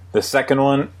cult. The second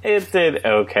one, it did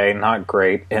okay, not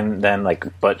great, and then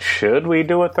but should we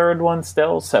do a third one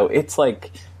still? So it's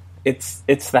like, it's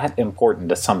that important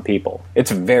to some people.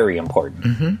 It's very important.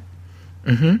 Mm-hmm.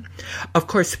 Mm-hmm. Of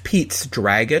course, Pete's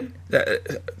Dragon.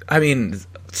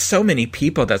 So many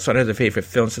people, that's one of their favorite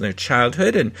films in their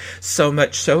childhood, and so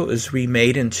much so it was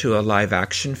remade into a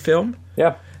live-action film.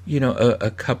 Yeah.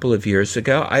 a couple of years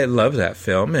ago. I love that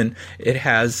film, and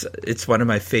it's one of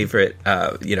my favorite,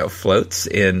 floats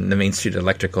in the Main Street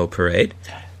Electrical Parade.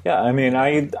 Yeah, I mean,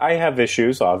 I have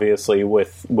issues, obviously,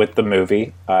 with the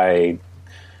movie.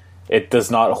 It does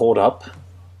not hold up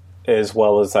as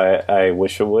well as I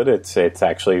wish it would. It's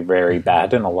actually very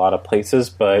bad in a lot of places,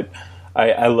 but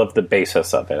I love the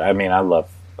basis of it. I mean, I love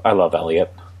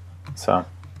Elliot. So.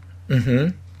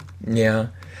 Mm-hmm. Yeah.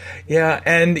 Yeah,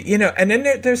 and and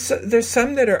then there's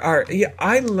some that are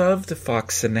I love The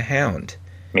Fox and the Hound.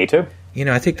 Me too.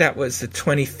 I think that was the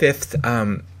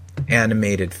 25th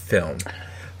animated film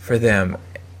for them,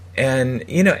 and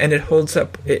and it holds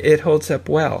up. It holds up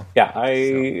well. Yeah,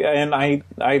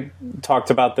 I talked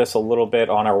about this a little bit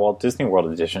on our Walt Disney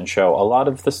World Edition show. A lot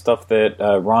of the stuff that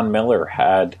Ron Miller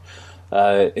had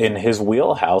in his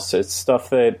wheelhouse, it's stuff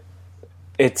that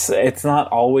it's not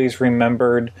always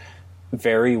remembered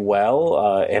very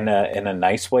well in a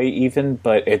nice way, even,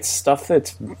 but it's stuff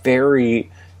that's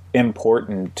very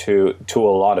important to a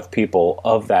lot of people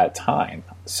of that time.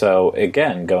 So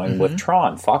again, going with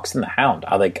Tron, Fox and the Hound,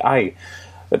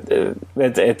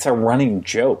 it's a running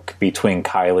joke between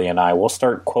Kylie and I. We'll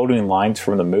start quoting lines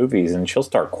from the movies, and she'll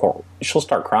start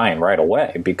crying right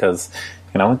away because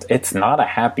it's not a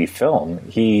happy film.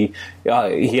 He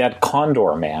had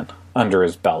Condor Man under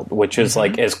his belt, which is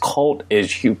like as cult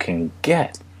as you can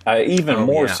get, even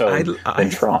more so than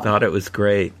Tron. I thought it was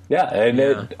great. Yeah,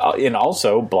 and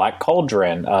also Black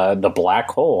Cauldron, the Black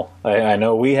Hole. I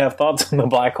know we have thoughts on the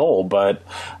Black Hole, but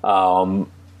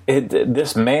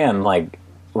this man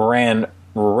ran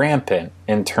rampant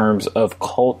in terms of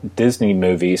cult Disney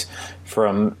movies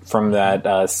from that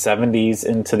 70s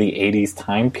into the 80s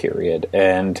time period,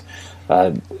 and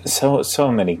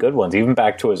so many good ones, even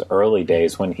back to his early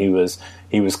days when he was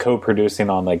co-producing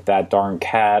on That Darn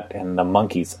Cat and The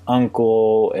Monkey's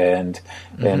Uncle and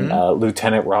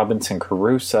Lieutenant Robinson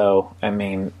Crusoe. I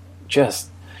mean, just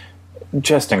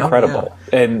incredible.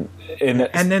 Oh, yeah.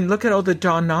 And then look at all the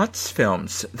Don Knotts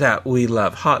films that we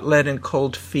love: Hot Lead and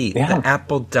Cold Feet, the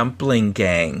Apple Dumpling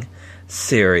Gang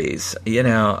series.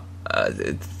 That.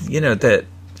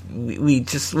 We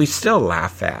still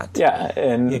laugh at. Yeah,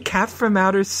 and Cat from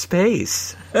Outer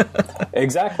Space.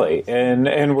 Exactly.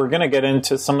 And we're going to get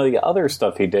into some of the other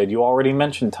stuff he did. You already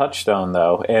mentioned Touchstone,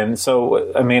 though. And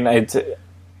so, I mean,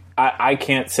 I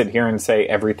can't sit here and say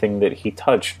everything that he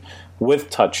touched with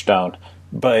Touchstone,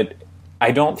 but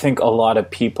I don't think a lot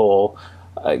of people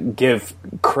give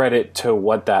credit to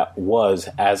what that was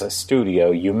as a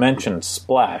studio. You mentioned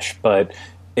Splash, but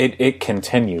it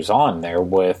continues on there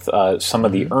with some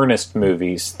of the Ernest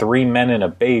movies, Three Men and a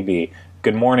Baby,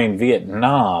 Good Morning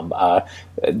Vietnam,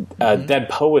 Dead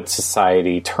Poets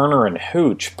Society, Turner and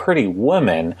Hooch, Pretty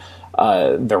Women,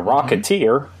 The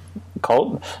Rocketeer,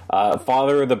 cult,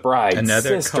 Father of the Bride,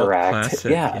 another Sister cult Act,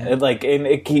 classic, and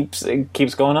it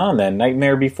keeps going on. Then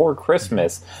Nightmare Before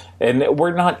Christmas, and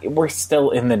we're still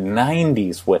in the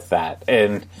 90s with that,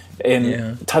 and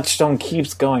Touchstone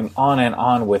keeps going on and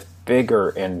on with bigger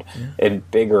and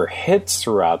bigger hits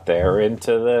throughout there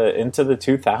into the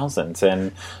 2000s,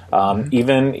 and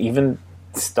even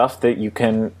stuff that you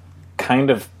can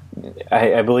kind of.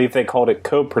 I believe they called it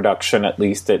co-production, at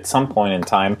least at some point in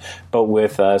time, but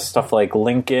with stuff like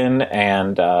Lincoln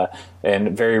and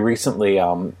very recently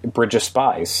Bridge of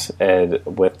Spies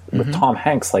with Tom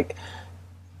Hanks.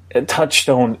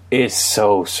 Touchstone is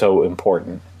so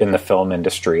important in the film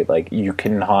industry. You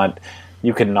cannot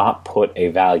put a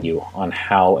value on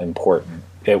how important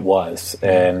it was,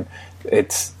 and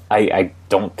it's. I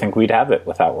don't think we'd have it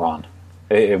without Ron.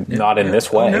 Not in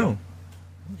this way. Oh, no.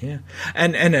 Yeah,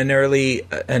 and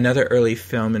another early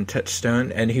film in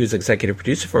Touchstone, and he was executive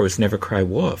producer for, was Never Cry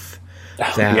Wolf.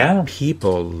 That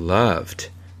people loved.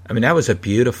 I mean, that was a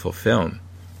beautiful film.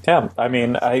 Yeah, I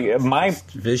mean,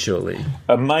 visually,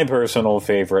 my personal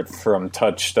favorite from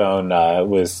Touchstone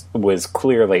was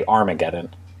clearly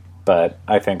Armageddon, but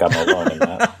I think I'm alone in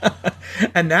that.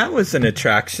 And that was an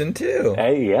attraction too.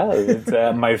 Hey, yeah, it's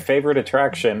my favorite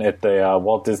attraction at the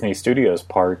Walt Disney Studios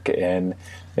Park in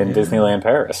Disneyland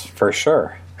Paris, for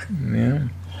sure. Yeah.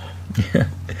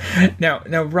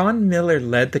 Now, Ron Miller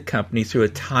led the company through a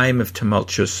time of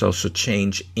tumultuous social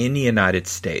change in the United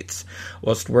States,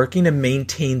 whilst working to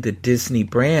maintain the Disney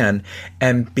brand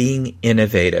and being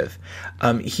innovative.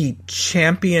 He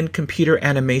championed computer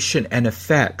animation and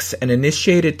effects and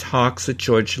initiated talks with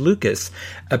George Lucas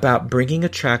about bringing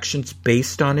attractions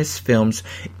based on his films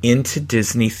into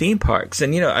Disney theme parks.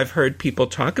 And, I've heard people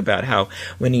talk about how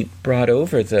when he brought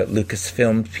over the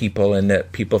Lucasfilm people and the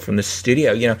people from the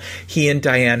studio, he and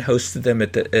Diane hosted them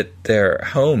at their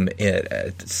home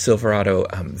at Silverado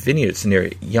Vineyards near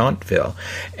Yountville,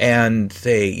 and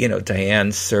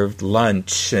Diane served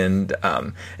lunch, and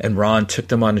Ron took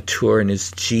them on a tour in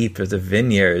his Jeep of the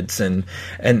vineyards, and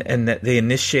that they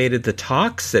initiated the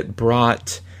talks that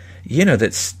brought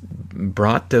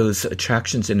those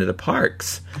attractions into the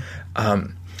parks.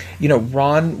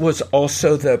 Ron was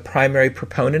also the primary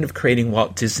proponent of creating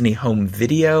Walt Disney Home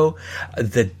Video,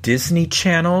 the Disney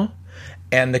Channel,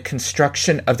 and the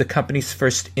construction of the company's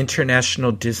first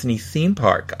international Disney theme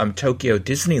park, Tokyo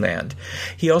Disneyland.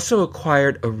 He also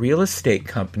acquired a real estate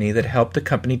company that helped the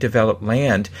company develop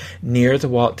land near the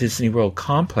Walt Disney World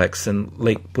complex in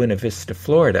Lake Buena Vista,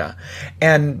 Florida,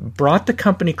 and brought the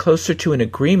company closer to an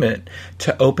agreement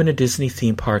to open a Disney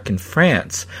theme park in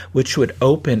France, which would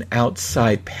open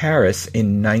outside Paris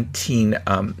in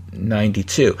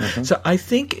 1992. Mm-hmm. So I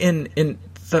think in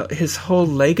his whole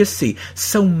legacy,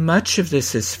 so much of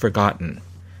this is forgotten.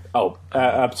 Oh,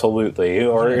 absolutely.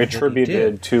 Or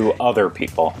attributed to other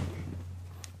people.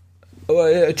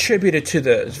 Attributed to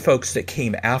the folks that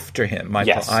came after him,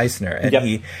 Michael Eisner.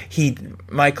 And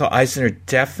Michael Eisner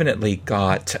definitely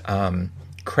got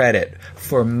credit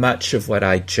for much of what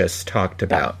I just talked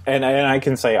about. And I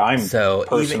can say I'm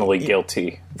personally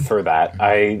guilty for that.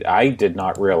 I did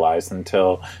not realize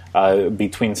until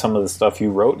between some of the stuff you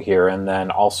wrote here and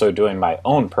then also doing my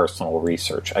own personal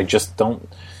research. I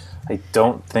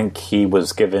don't think he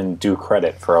was given due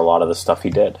credit for a lot of the stuff he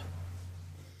did.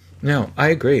 No, I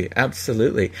agree.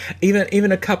 Absolutely.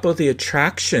 Even a couple of the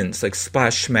attractions like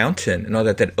Splash Mountain and all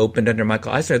that opened under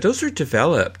Michael Eisner, those were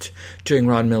developed during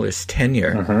Ron Miller's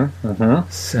tenure. Mm-hmm, mm-hmm.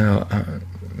 So,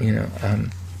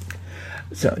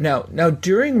 So now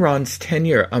during Ron's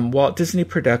tenure, Walt Disney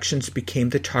Productions became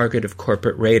the target of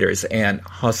corporate raiders and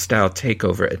hostile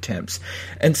takeover attempts.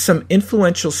 And some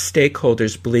influential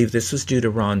stakeholders believe this was due to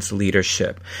Ron's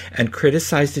leadership and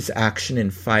criticized his action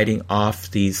in fighting off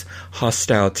these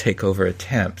hostile takeover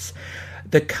attempts.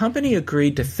 The company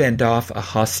agreed to fend off a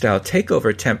hostile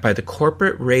takeover attempt by the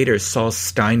corporate raider Saul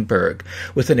Steinberg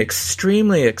with an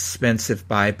extremely expensive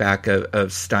buyback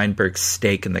of Steinberg's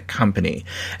stake in the company.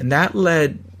 And that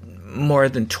led more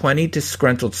than 20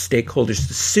 disgruntled stakeholders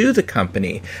to sue the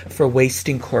company for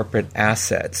wasting corporate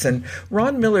assets. And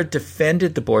Ron Miller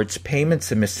defended the board's payments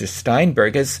to Mr.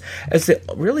 Steinberg as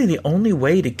really the only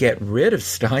way to get rid of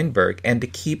Steinberg and to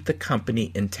keep the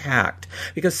company intact.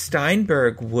 Because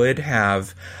Steinberg would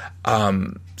have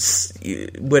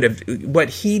what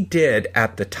he did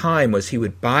at the time was he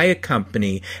would buy a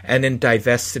company and then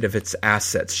divest it of its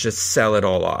assets, just sell it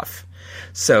all off.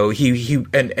 So he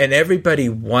everybody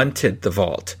wanted the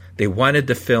vault. They wanted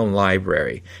the film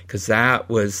library because that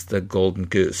was the golden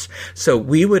goose. So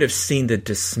we would have seen the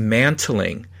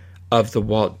dismantling of the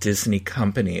Walt Disney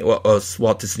Company,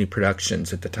 Walt Disney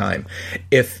Productions at the time,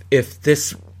 if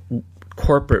this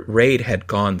corporate raid had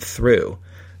gone through.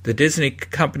 The Disney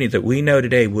Company that we know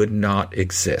today would not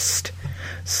exist.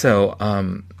 So,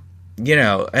 and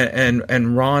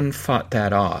Ron fought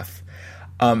that off.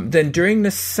 Then during the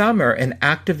summer, an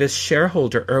activist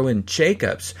shareholder, Irwin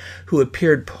Jacobs, who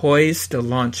appeared poised to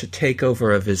launch a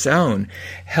takeover of his own,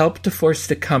 helped to force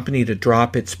the company to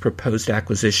drop its proposed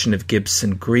acquisition of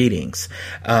Gibson Greetings,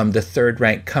 the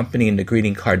third-ranked company in the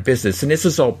greeting card business. And this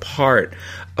was all part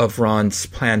of Ron's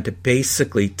plan to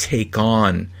basically take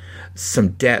on some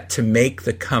debt to make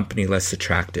the company less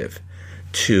attractive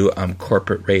to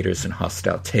corporate raiders and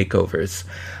hostile takeovers.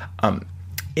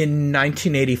 In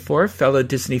 1984, fellow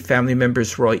Disney family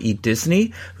members Roy E.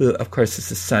 Disney, who of course is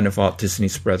the son of Walt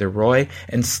Disney's brother Roy,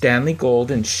 and Stanley Gold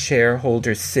and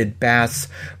shareholder Sid Bass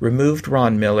removed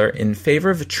Ron Miller in favor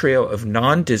of a trio of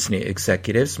non-Disney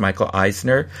executives, Michael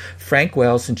Eisner, Frank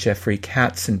Wells, and Jeffrey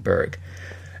Katzenberg.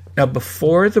 Now,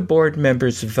 before the board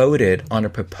members voted on a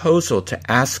proposal to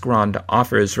ask Ron to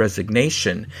offer his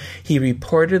resignation, he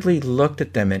reportedly looked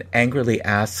at them and angrily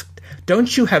asked,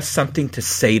 "Don't you have something to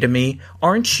say to me?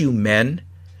 Aren't you men?"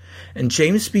 And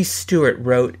James B. Stewart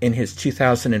wrote in his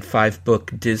 2005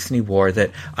 book, Disney War,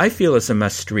 that I feel is a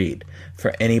must-read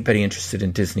for anybody interested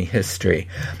in Disney history,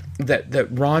 that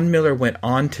Ron Miller went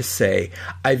on to say,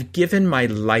 "I've given my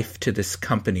life to this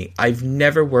company. I've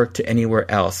never worked anywhere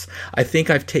else. I think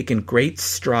I've taken great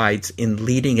strides in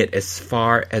leading it as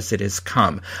far as it has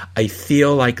come. I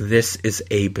feel like this is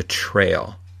a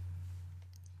betrayal."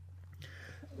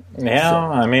 Yeah,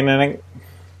 I mean, it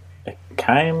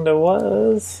kind of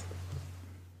was.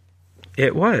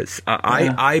 It was.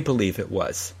 I believe it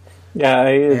was. Yeah,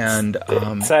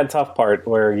 it's that tough part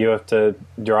where you have to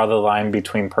draw the line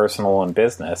between personal and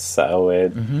business. So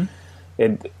it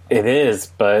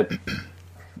is, but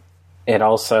it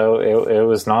also it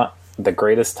was not the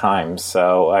greatest time.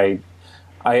 So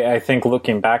I think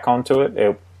looking back onto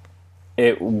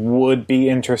it would be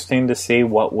interesting to see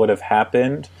what would have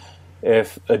happened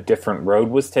if a different road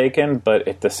was taken. But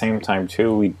at the same time,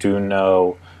 too, we do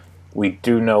know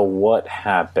what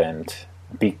happened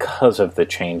because of the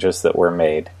changes that were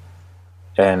made,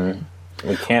 and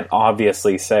we can't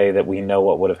obviously say that we know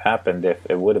what would have happened if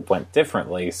it would have went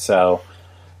differently. So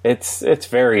it's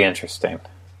very interesting.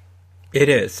 It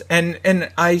is.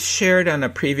 And I shared on a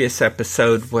previous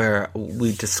episode where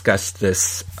we discussed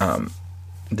this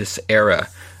this era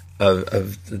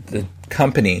of the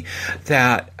company,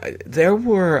 that there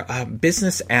were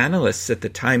business analysts at the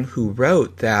time who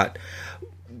wrote that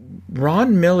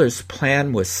Ron Miller's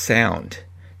plan was sound.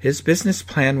 His business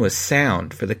plan was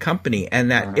sound for the company,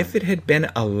 and that if it had been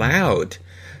allowed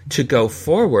to go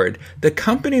forward, the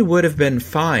company would have been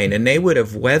fine, and they would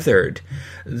have weathered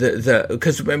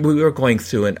because we were going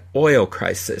through an oil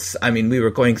crisis. I mean, we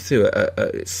were going through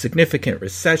a significant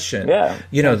recession. Yeah.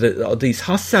 These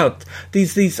hostile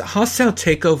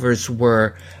takeovers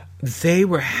were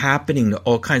happening to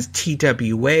all kinds.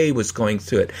 TWA was going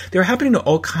through it. They were happening to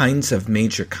all kinds of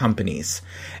major companies.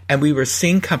 And we were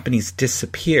seeing companies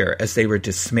disappear as they were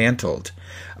dismantled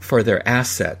for their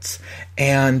assets.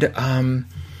 And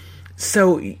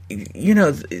so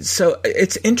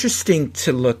it's interesting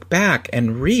to look back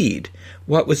and read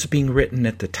what was being written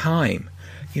at the time,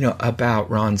 about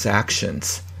Ron's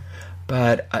actions.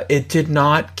 But it did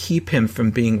not keep him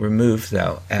from being removed,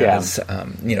 though, as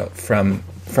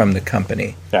from the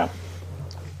company. Yeah.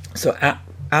 So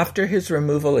after his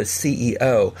removal as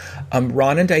CEO,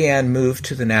 Ron and Diane moved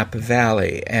to the Napa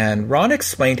Valley, and Ron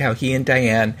explained how he and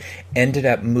Diane ended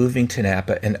up moving to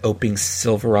Napa and opening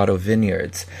Silverado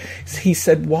Vineyards. He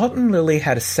said Walt and Lily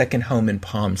had a second home in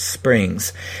Palm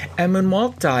Springs, and when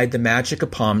Walt died, the magic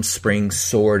of Palm Springs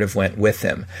sort of went with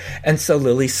him, and so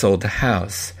Lily sold the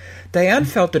house. Diane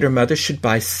felt that her mother should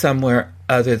buy somewhere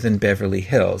other than Beverly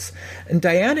Hills, and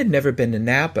Diane had never been to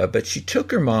Napa, but she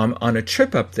took her mom on a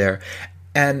trip up there,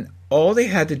 and all they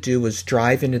had to do was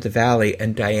drive into the valley,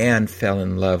 and Diane fell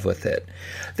in love with it.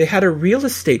 They had a real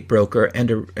estate broker, and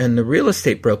the real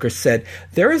estate broker said,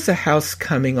 "There is a house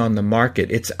coming on the market.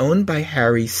 It's owned by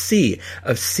Harry C.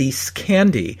 of See's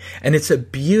Candy, and it's a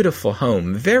beautiful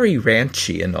home, very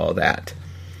ranchy and all that."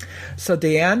 So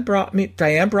Diane brought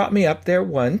me up there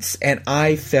once, and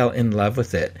I fell in love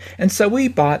with it. And so we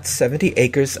bought 70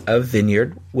 acres of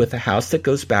vineyard with a house that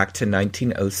goes back to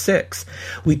 1906.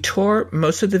 We tore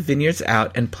most of the vineyards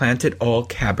out and planted all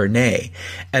Cabernet.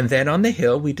 And then on the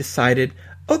hill, we decided,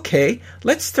 okay,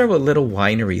 let's throw a little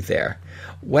winery there.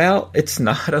 Well, it's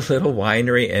not a little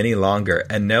winery any longer.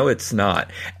 And no, it's not.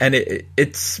 And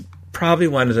it's probably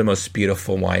one of the most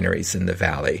beautiful wineries in the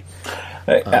valley.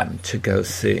 To go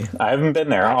see. I haven't been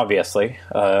there, obviously,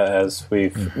 as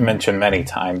we've mentioned many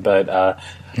times, but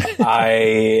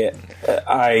I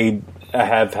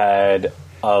have had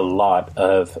a lot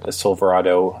of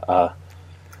Silverado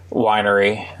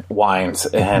winery wines,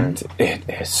 and it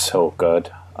is so good.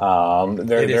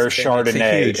 Their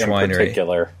Chardonnay in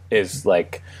particular is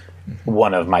like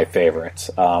one of my favorites.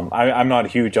 I'm not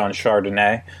huge on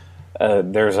Chardonnay.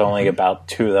 There's only about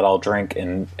 2 that I'll drink,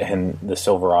 and the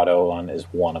Silverado one is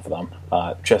one of them.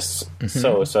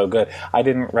 So good. I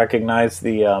didn't recognize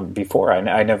the before.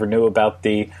 I never knew about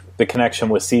the connection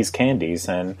with See's Candies,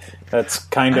 and that's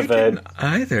kind of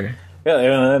either.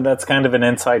 Yeah, that's kind of an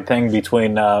inside thing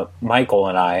between Michael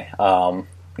and I.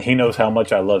 He knows how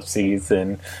much I love See's,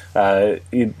 and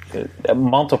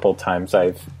multiple times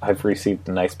I've received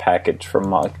a nice package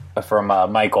from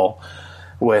Michael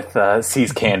with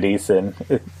See's Candies, and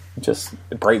it just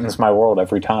brightens my world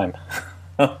every time.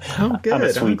 Oh, good. I'm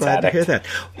a sweets glad addict. to hear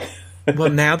that.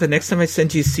 Well, now the next time I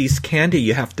send you See's Candy,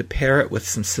 you have to pair it with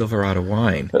some Silverado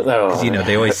wine. Because,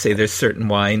 they always say there's certain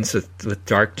wines with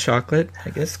dark chocolate,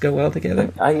 I guess, go well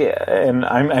together.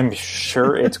 I'm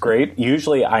sure it's great.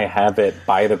 Usually I have it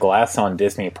by the glass on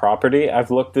Disney property. I've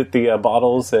looked at the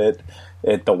bottles at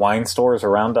the wine stores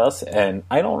around us, and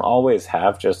I don't always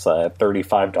have just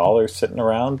 $35 sitting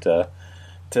around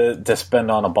to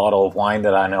spend on a bottle of wine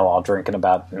that I know I'll drink in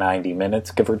about 90 minutes,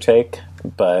 give or take.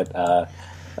 But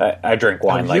I drink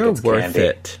wine like it's worth candy.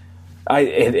 It.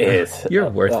 It is. You're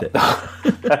worth it.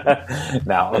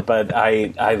 No, but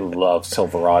I love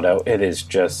Silverado. It is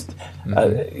just,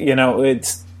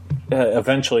 it's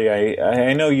eventually.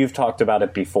 I know you've talked about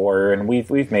it before, and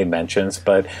we've made mentions,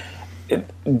 but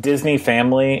Disney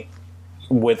family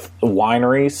with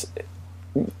wineries,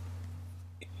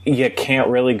 you can't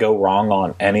really go wrong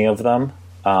on any of them.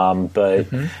 But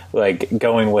like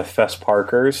going with Fess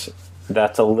Parker's,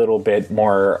 That's a little bit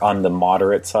more on the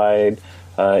moderate side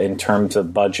in terms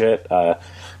of budget.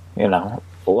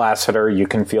 Lasseter, you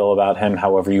can feel about him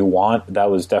however you want. That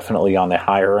was definitely on the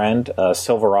higher end.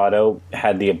 Silverado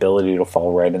had the ability to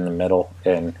fall right in the middle,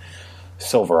 and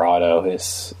Silverado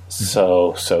is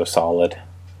so solid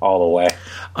all the way.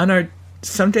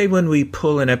 Someday when we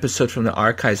pull an episode from the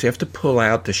archives, we have to pull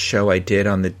out the show I did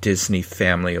on the Disney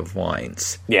family of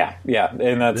wines. Yeah,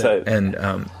 and that's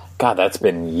God, that's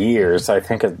been years. I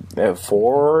think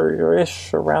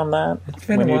 4-ish around that. It's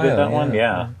been when a you while, did that one.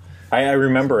 Yeah, I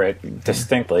remember it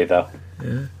distinctly though.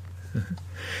 Yeah.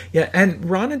 Yeah, and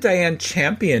Ron and Diane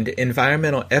championed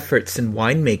environmental efforts in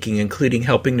winemaking, including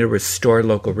helping to restore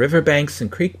local riverbanks and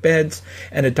creek beds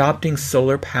and adopting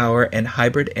solar power and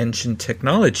hybrid engine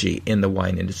technology in the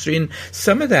wine industry. And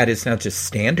some of that is now just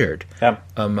standard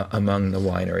among the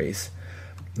wineries.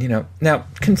 Now,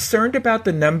 concerned about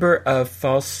the number of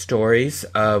false stories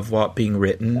of Walt being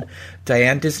written,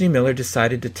 Diane Disney Miller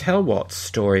decided to tell Walt's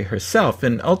story herself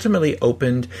and ultimately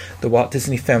opened the Walt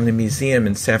Disney Family Museum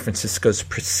in San Francisco's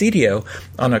Presidio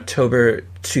on October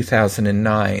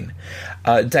 2009.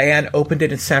 Diane opened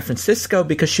it in San Francisco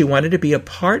because she wanted to be a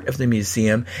part of the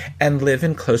museum and live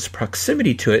in close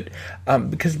proximity to it,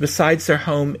 because besides their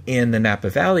home in the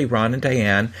Napa Valley, Ron and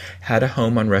Diane had a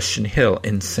home on Russian Hill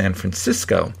in San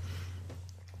Francisco.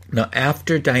 Now,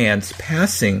 after Diane's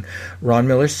passing, Ron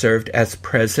Miller served as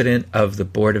president of the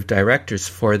board of directors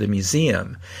for the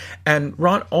museum. And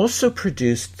Ron also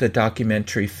produced the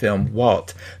documentary film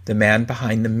Walt, The Man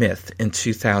Behind the Myth, in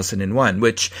 2001,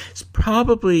 which is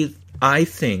probably, I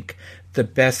think, the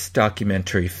best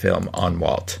documentary film on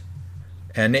Walt.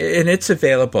 And it's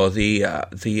available.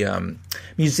 The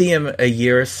museum a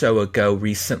year or so ago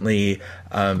recently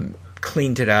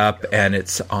cleaned it up, and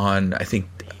it's on, I think,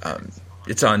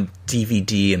 it's on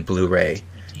DVD and Blu-ray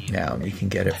now. You can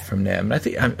get it from them. I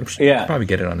think you can probably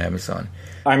get it on Amazon.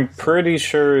 I'm pretty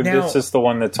sure this is the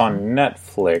one that's on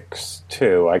Netflix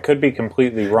too. I could be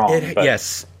completely wrong.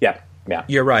 Yes. Yeah.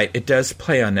 You're right. It does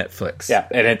play on Netflix. Yeah,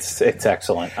 and it's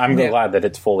excellent. I'm glad that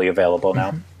it's fully available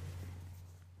now.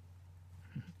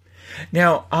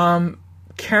 Now,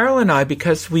 Carol and I,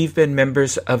 because we've been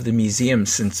members of the museum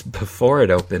since before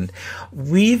it opened,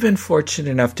 we've been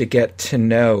fortunate enough to get to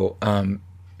know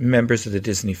members of the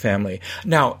Disney family.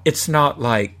 Now, it's not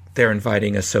like they're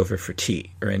inviting us over for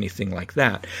tea or anything like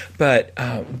that, but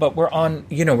we're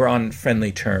on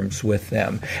friendly terms with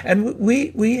them, and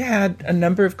we had a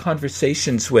number of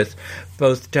conversations with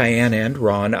both Diane and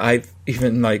Ron. I've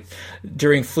even,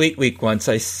 during Fleet Week once,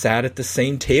 I sat at the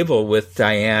same table with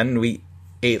Diane. We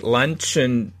ate lunch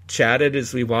and chatted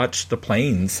as we watched the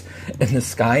planes in the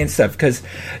sky and stuff, because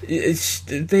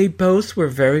they both were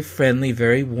very friendly,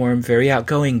 very warm, very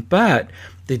outgoing, but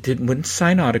they wouldn't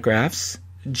sign autographs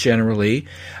generally.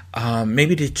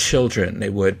 Maybe to children they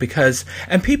would,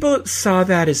 and people saw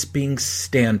that as being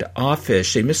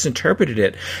standoffish. They misinterpreted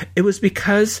it. It was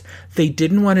because they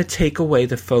didn't want to take away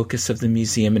the focus of the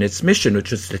museum and its mission, which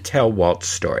was to tell Walt's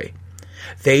story.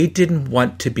 They didn't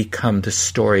want to become the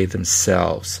story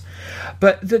themselves.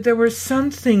 But there were some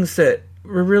things that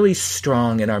were really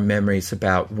strong in our memories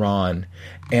about Ron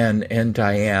and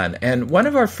Diane. And one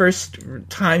of our first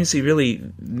times we really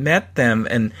met them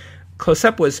and close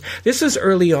up was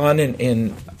early on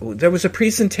in there was a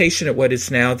presentation at what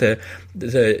is now the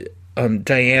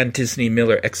Diane Disney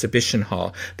Miller Exhibition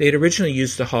Hall. They had originally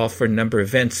used the hall for a number of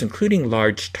events, including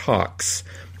large talks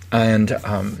and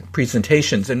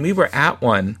presentations, and we were at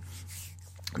one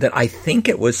that I think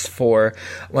it was for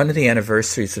one of the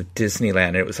anniversaries of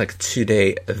Disneyland. It was like a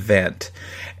 2-day event,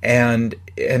 and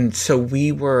so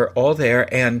we were all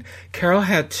there, and Carol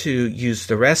had to use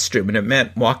the restroom, and it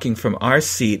meant walking from our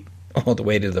seat all the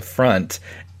way to the front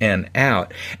and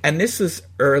out. And this was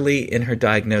early in her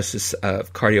diagnosis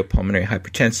of cardiopulmonary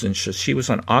hypertension, so she was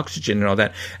on oxygen and all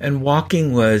that, and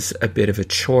walking was a bit of a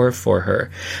chore for her.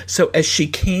 So as she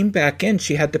came back in,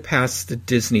 she had to pass the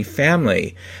Disney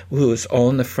family, who was all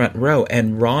in the front row,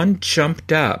 and Ron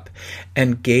jumped up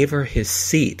and gave her his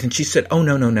seat. And she said, "Oh,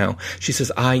 no. She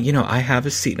says, I have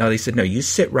a seat." Now they said, "No, you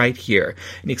sit right here."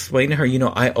 And he explained to her,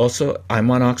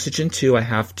 I'm on oxygen too. I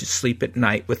have to sleep at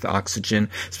night with oxygen,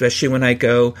 especially when I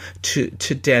go to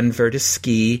Denver to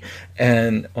ski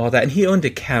and all that. And he owned a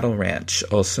cattle ranch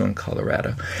also in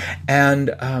Colorado.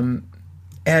 And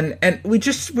we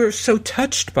just were so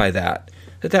touched by that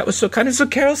was so kind of. So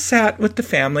Carol sat with the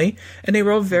family, and they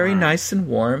were all very nice and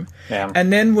warm. Yeah.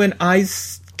 And then when I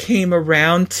came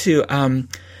around to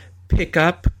pick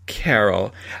up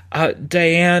Carol,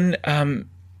 Diane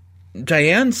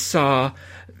saw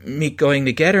me going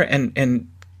to get her, and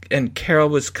and Carol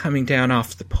was coming down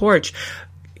off the porch,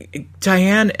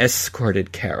 Diane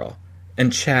escorted Carol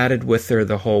and chatted with her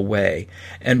the whole way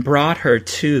and brought her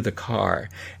to the car.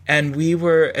 And we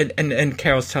were, and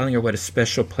Carol's telling her what a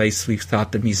special place we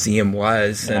thought the museum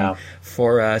was and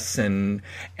for us. And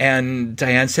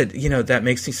Diane said, you know, that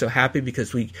makes me so happy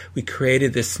because we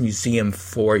created this museum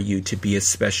for you to be a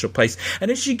special place. And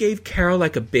then she gave Carol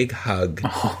like a big hug,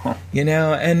 you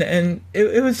know, and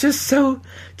it was just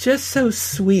so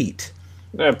sweet.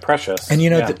 Precious. And, you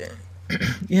know,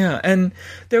 yeah, and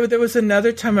there was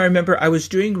another time I remember I was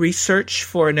doing research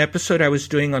for an episode I was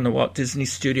doing on the Walt Disney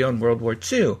Studio in World War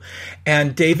II,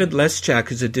 and David Lesjak,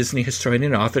 who's a Disney historian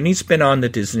and author, and he's been on the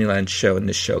Disneyland show and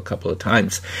this show a couple of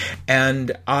times,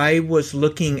 and I was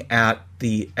looking at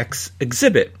the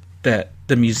exhibit that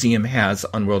the museum has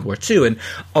on World War II. And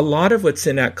a lot of what's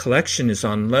in that collection is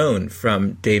on loan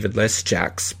from David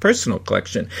Lesjak's personal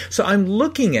collection. So I'm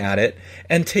looking at it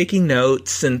and taking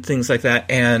notes and things like that.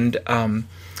 And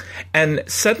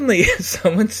suddenly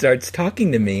someone starts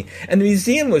talking to me, and the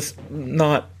museum was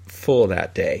not full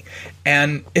that day.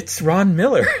 And it's Ron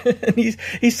Miller. And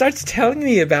he starts telling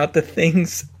me about the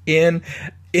things in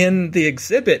the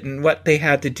exhibit and what they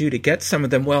had to do to get some of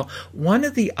them. Well, one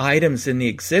of the items in the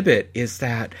exhibit is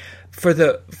that for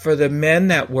the men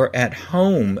that were at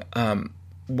home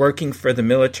working for the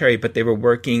military, but they were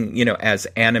working, you know, as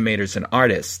animators and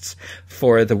artists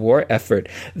for the war effort,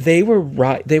 they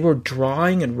were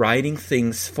drawing and writing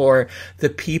things for the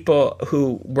people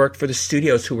who worked for the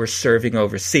studios who were serving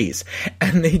overseas,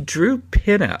 and they drew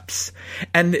pinups,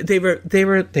 and they were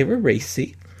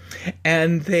racy.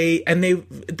 And they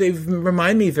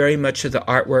remind me very much of the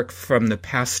artwork from the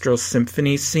Pastoral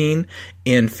Symphony scene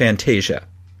in Fantasia.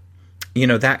 You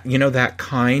know that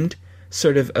kind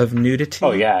sort of nudity.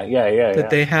 Oh yeah. That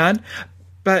they had,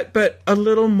 but a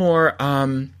little more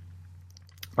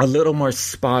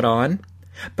spot on,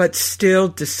 but still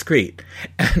discreet.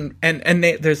 And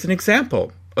there's an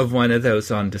example of one of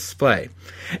those on display.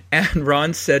 And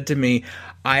Ron said to me,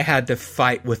 I had to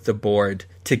fight with the board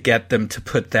to get them to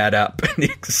put that up in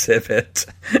the exhibit.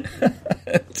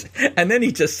 And then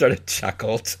he just sort of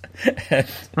chuckled.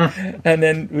 And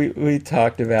then we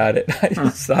talked about it. I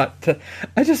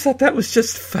just thought that was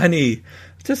just funny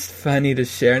to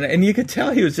share. And you could tell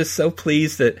he was just so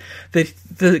pleased that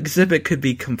the exhibit could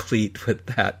be complete with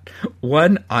that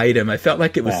one item. I felt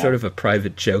like it was sort of a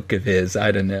private joke of his. I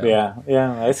don't know. Yeah,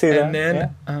 I see that.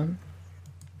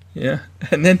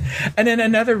 And then, and then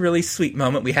another really sweet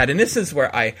moment we had, and this is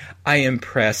where I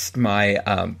impressed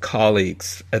my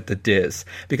colleagues at the DIS,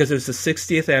 because it was the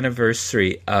 60th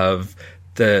anniversary of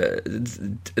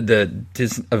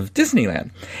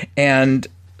Disneyland, and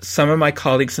some of my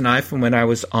colleagues and I, from when I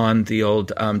was on the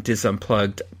old DIS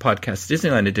Unplugged podcast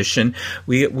Disneyland edition,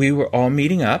 we were all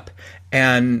meeting up.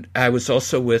 And I was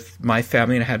also with my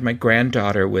family, and I had my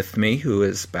granddaughter with me, who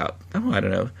is about,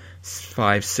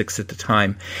 5, 6 at the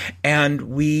time. And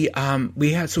we had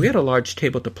a large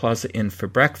table at the Plaza Inn for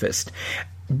breakfast.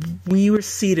 We were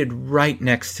seated right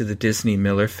next to the Disney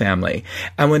Miller family.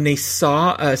 And when they saw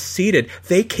us seated,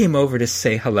 they came over to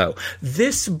say hello.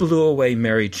 This blew away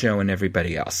Mary Jo and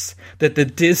everybody else, that the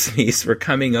Disneys were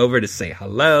coming over to say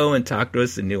hello and talk to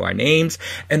us and knew our names.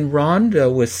 And Rondo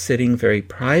was sitting very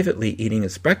privately eating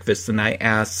his breakfast, and I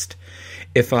asked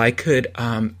if I could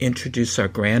introduce our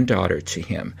granddaughter to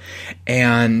him.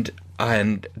 And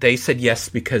they said yes,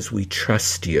 because we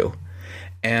trust you.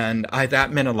 And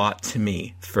that meant a lot to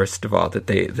me, first of all,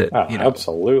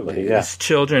 absolutely, his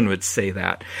children would say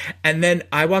that. And then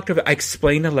I walked over, I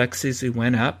explained to Lexi as we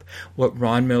went up what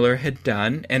Ron Miller had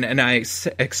done, and I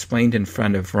explained in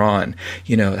front of Ron,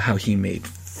 how he made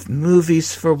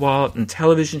movies for Walt and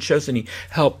television shows, and he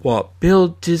helped Walt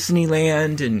build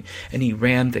Disneyland, and he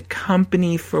ran the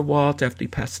company for Walt after he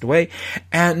passed away.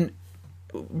 And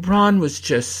Ron was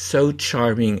just so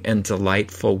charming and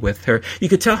delightful with her. You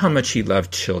could tell how much he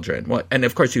loved children. Well, and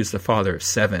of course he was the father of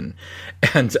 7.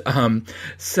 And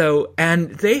and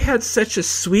they had such a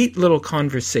sweet little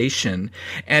conversation,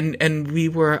 and we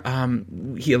were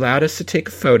he allowed us to take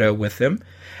a photo with him,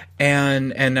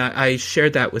 and I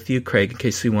shared that with you, Craig, in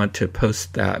case we want to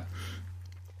post that.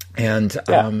 And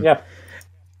and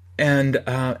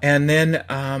then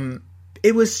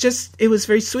it was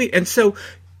very sweet. And so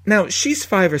now, she's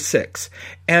 5 or 6,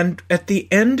 and at the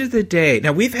end of the day,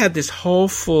 now we've had this whole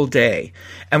full day,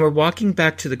 and we're walking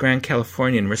back to the Grand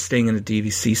Californian, we're staying in the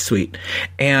DVC suite,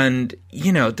 and,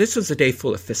 this was a day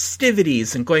full of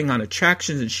festivities and going on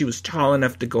attractions, and she was tall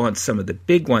enough to go on some of the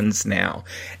big ones now,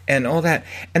 and all that.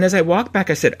 And as I walked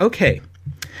back, I said, okay,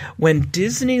 When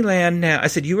Disneyland now, I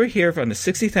said, you were here on the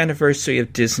 60th anniversary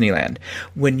of Disneyland.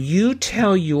 When you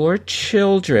tell your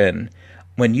children,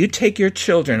 when you take your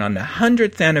children on the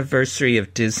 100th anniversary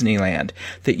of Disneyland,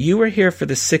 that you were here for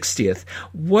the 60th,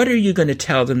 what are you going to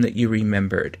tell them that you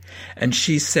remembered? And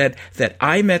she said that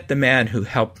I met the man who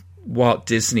helped Walt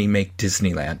Disney make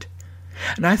Disneyland.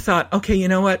 And I thought, okay, you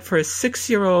know what? For a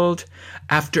 6-year-old,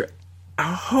 after a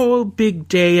whole big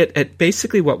day at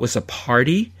basically what was a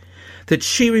party, that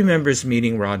she remembers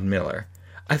meeting Ron Miller.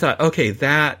 I thought, okay,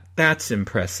 that's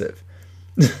impressive.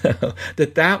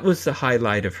 that was the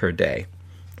highlight of her day,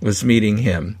 was meeting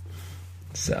him.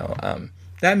 So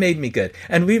that made me good.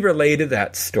 And we related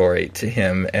that story to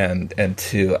him and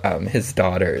to his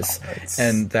daughters.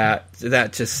 And that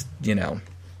just,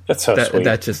 that's so sweet.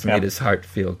 That just made his heart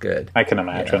feel good. I can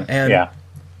imagine. Yeah.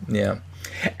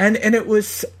 And it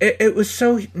was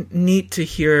so neat to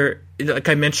hear, like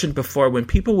I mentioned before, when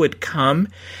people would come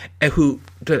who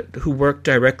worked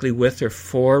directly with or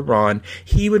for Ron,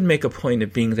 he would make a point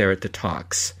of being there at the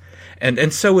talks.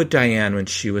 And so would Diane when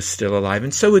she was still alive,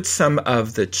 and so would some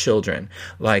of the children,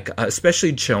 like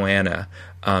especially Joanna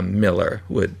Miller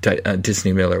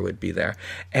Disney Miller would be there,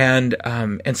 and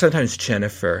sometimes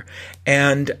Jennifer,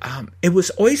 and it was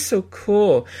always so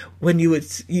cool when you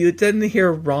would then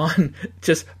hear Ron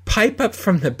just pipe up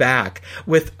from the back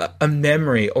with a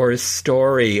memory or a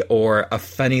story or a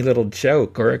funny little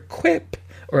joke or a quip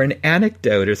or an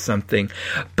anecdote or something,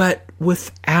 but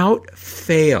without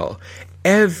fail,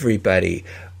 everybody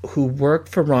who worked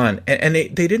for Ron, and they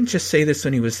didn't just say this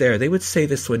when he was there, they would say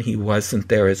this when he wasn't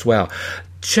there as well.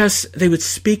 They would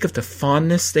speak of the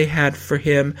fondness they had for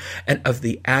him and of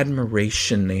the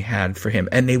admiration they had for him.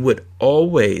 And they would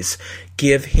always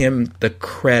give him the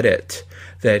credit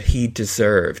that he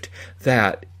deserved,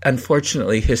 that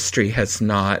unfortunately history has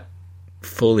not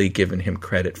fully given him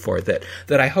credit for, that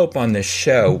I hope on this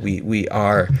show we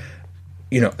are,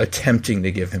 attempting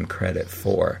to give him credit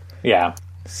for. Yeah.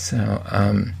 So,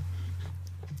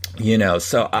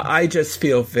 so I just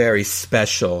feel very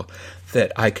special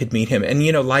that I could meet him. And,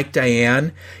 like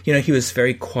Diane, he was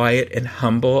very quiet and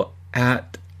humble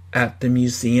at the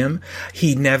museum.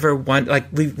 He never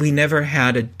we never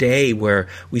had a day where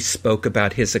we spoke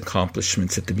about his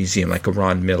accomplishments at the museum, like a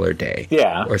Ron Miller day,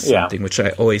 or something, which I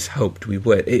always hoped we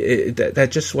would.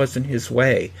 That just wasn't his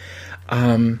way.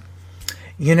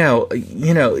 Even though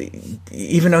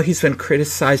he's been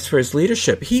criticized for his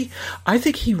leadership, I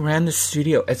think he ran the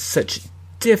studio at such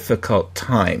difficult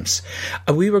times.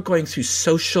 We were going through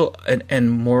social and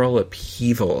moral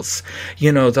upheavals.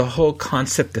 The whole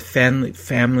concept of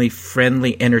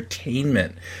family-friendly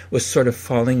entertainment was sort of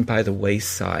falling by the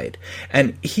wayside.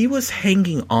 And he was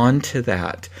hanging on to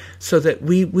that so that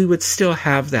we would still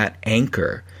have that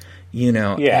anchor,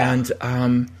 and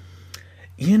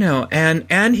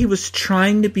and he was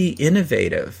trying to be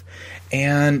innovative,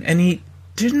 and he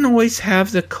didn't always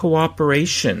have the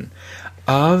cooperation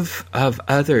of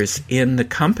others in the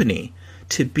company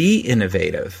to be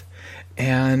innovative,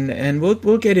 and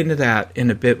we'll get into that in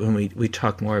a bit when we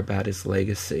talk more about his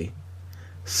legacy.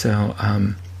 So,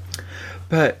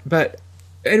 but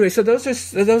anyway, so those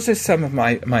are some of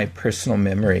my personal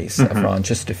memories of Ron,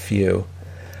 just a few.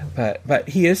 But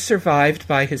he is survived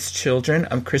by his children,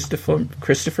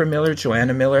 Christopher Miller,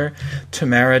 Joanna Miller,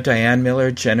 Tamara Diane Miller,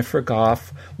 Jennifer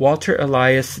Goff, Walter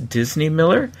Elias Disney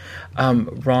Miller,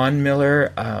 Ron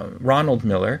Miller, Ronald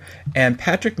Miller, and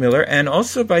Patrick Miller, and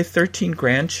also by 13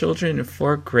 grandchildren and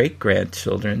 4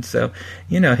 great-grandchildren. So,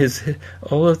 there's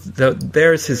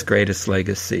his greatest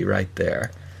legacy right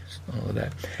there. All of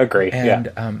that. Agree.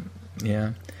 And,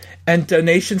 yeah. And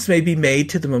donations may be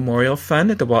made to the Memorial Fund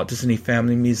that the Walt Disney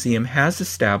Family Museum has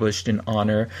established in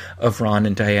honor of Ron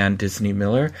and Diane Disney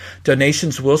Miller.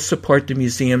 Donations will support the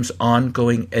museum's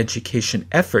ongoing education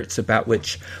efforts, about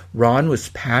which Ron was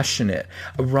passionate.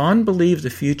 Ron believed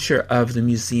the future of the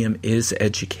museum is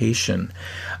education.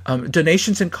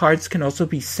 Donations and cards can also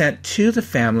be sent to the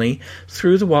family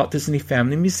through the Walt Disney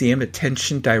Family Museum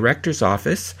Attention Director's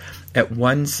Office at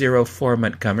 104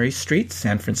 Montgomery Street,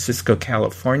 San Francisco,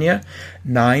 California,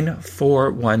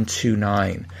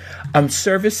 94129.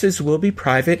 Services will be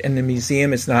private, and the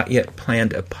museum has not yet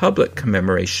planned a public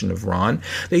commemoration of Ron.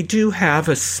 They do have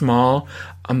a small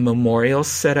memorial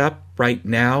set up right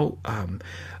now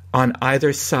on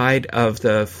either side of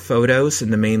the photos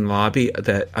in the main lobby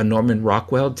that Norman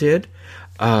Rockwell did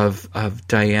of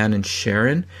Diane and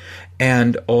Sharon,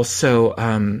 and also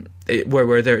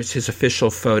where there's his official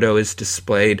photo is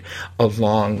displayed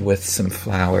along with some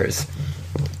flowers.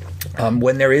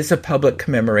 When there is a public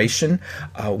commemoration,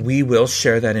 we will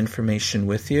share that information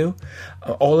with you.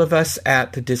 All of us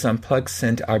at the Dis Unplugged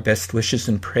send our best wishes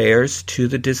and prayers to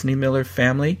the Disney Miller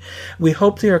family. We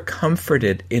hope they are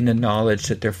comforted in the knowledge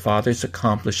that their father's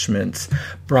accomplishments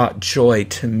brought joy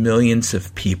to millions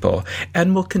of people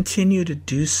and will continue to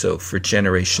do so for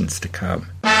generations to come.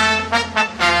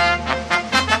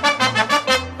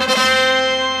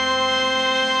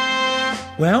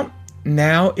 Well,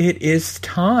 now it is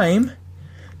time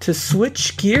to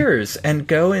switch gears and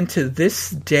go into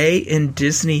this day in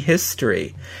Disney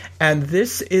history. And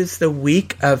this is the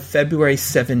week of February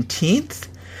 17th.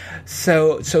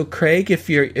 So Craig, if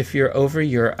you're over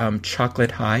your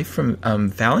chocolate high from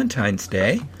Valentine's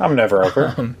Day. I'm never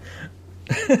over.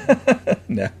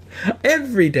 No.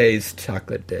 Every day's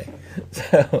chocolate day.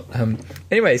 So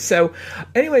anyway, so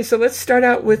let's start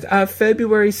out with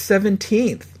February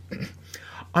 17th.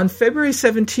 On February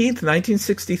 17th,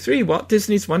 1963, Walt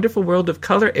Disney's Wonderful World of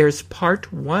Color airs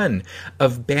Part 1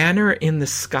 of Banner in the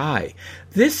Sky.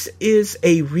 This is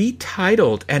a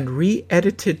retitled and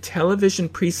re-edited television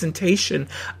presentation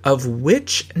of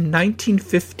which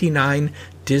 1959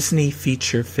 Disney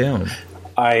feature film?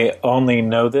 I only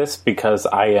know this because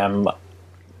I am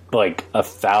like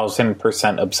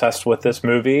 1,000% obsessed with this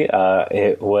movie.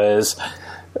 It was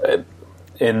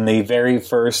in the very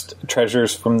first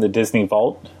Treasures from the Disney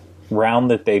Vault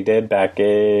round that they did back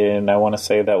in, I want to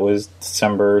say that was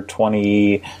December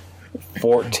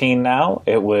 2014 now.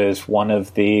 It was one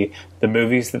of the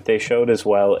movies that they showed, as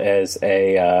well as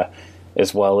a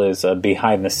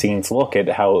behind-the-scenes look at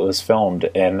how it was filmed,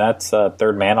 and that's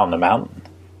Third Man on the Mountain.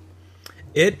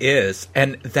 It is,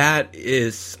 and that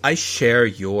is, I share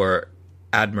your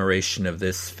admiration of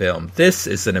this film. This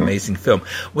is an amazing film.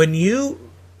 When you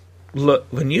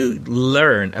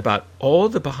learn about all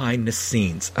the behind the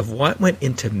scenes of what went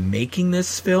into making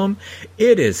this film,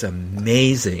 it is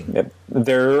amazing.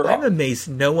 I'm amazed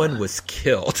no one was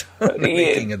killed on the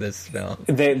making of this film.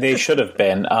 They should have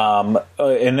been.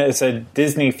 And as a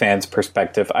Disney fan's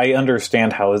perspective, I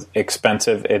understand how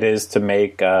expensive it is to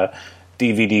make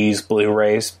DVDs,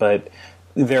 Blu-rays, but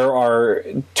there are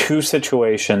two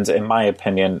situations, in my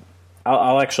opinion,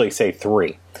 I'll actually say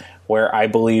three, where I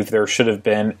believe there should have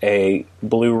been a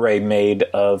Blu-ray made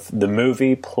of the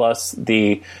movie plus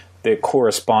the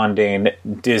corresponding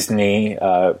Disney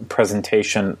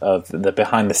presentation of the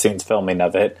behind-the-scenes filming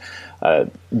of it.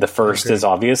 The first is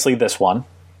obviously this one.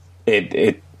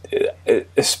 It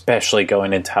especially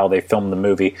going into how they filmed the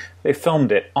movie. They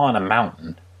filmed it on a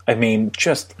mountain. I mean,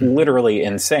 just literally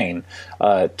insane.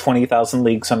 20,000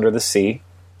 Leagues Under the Sea,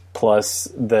 plus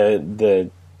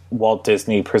the Walt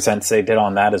Disney Presents they did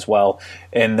on that as well,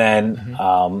 and then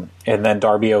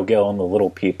Darby O'Gill and the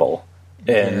Little People,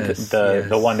 and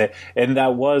the one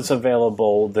that was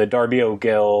available. The Darby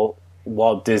O'Gill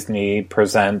Walt Disney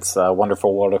Presents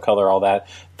Wonderful World of Color, all that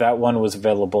one was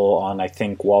available on, I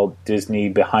think, Walt Disney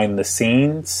Behind the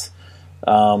Scenes.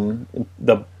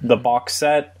 The box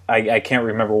set, I can't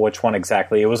remember which one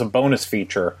exactly. It was a bonus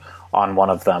feature on one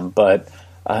of them, but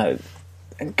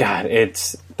God,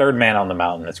 it's Third Man on the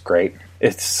Mountain. It's great.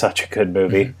 It's such a good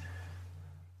movie.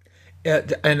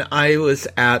 And I was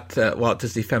at the Walt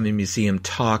Disney Family Museum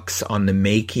talks on the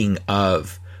making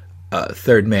of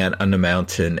Third Man on the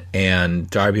Mountain and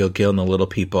Darby O'Gill and the Little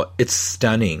People. It's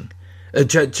stunning.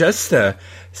 Just the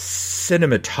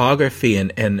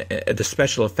cinematography and the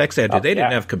special effects they had to do. They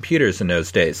didn't have computers in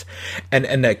those days.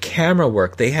 And the camera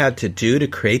work they had to do to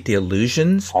create the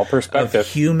illusions all perspective of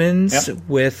humans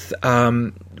with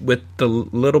the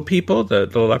little people, the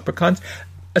leprechauns.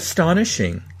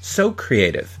 Astonishing. So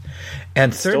creative.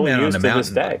 And Third Man on the Mountain. Still used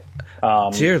to this day.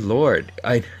 Dear Lord.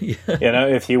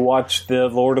 If you watch the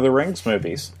Lord of the Rings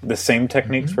movies, the same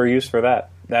techniques were used for that.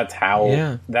 That's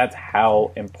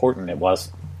how important it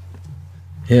was.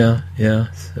 Yeah.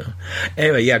 So,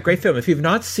 anyway, great film. If you've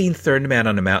not seen Third Man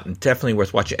on the Mountain, definitely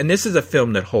worth watching. And this is a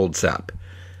film that holds up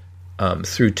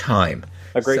through time.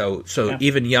 Agreed. So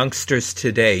even youngsters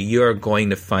today, you're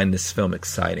going to find this film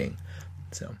exciting.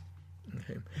 So,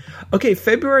 okay,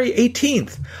 February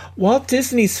 18th. Walt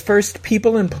Disney's first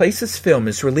People and Places film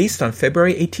is released on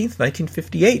February 18th,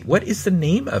 1958. What is the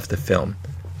name of the film?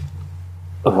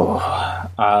 I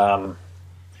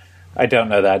don't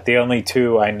know that. The only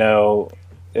two I know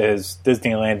is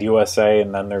Disneyland USA,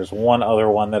 and then there's one other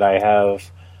one that I have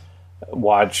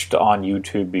watched on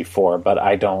YouTube before, but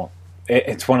I don't.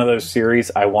 It's one of those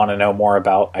series I want to know more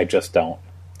about. I just don't.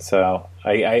 So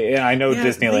I know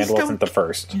Disneyland wasn't the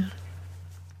first.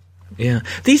 Yeah,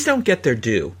 these don't get their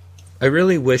due. I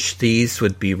really wish these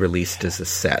would be released as a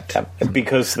set.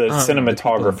 Because the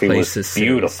cinematography was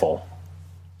beautiful.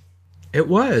 It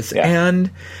was. Yeah.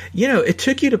 And, it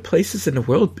took you to places in the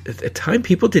world at a time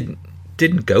people didn't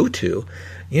go to,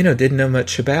 didn't know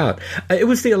much about. It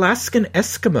was the Alaskan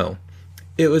Eskimo.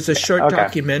 It was a short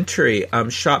documentary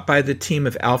shot by the team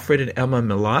of Alfred and Elma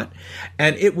Milot,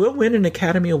 and it will win an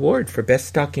Academy Award for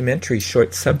Best Documentary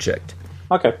Short Subject.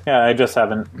 Okay. Yeah, I just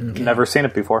haven't never seen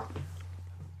it before.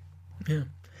 Yeah.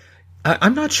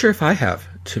 I'm not sure if I have,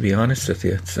 to be honest with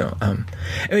you. So,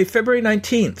 anyway, February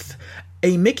 19th,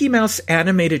 a Mickey Mouse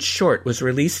animated short was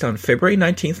released on February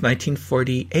 19th,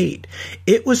 1948.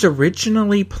 It was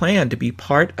originally planned to be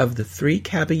part of the Three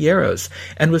Caballeros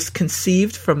and was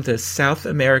conceived from the South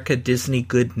America Disney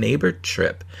Good Neighbor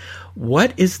trip.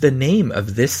 What is the name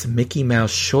of this Mickey Mouse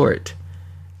short?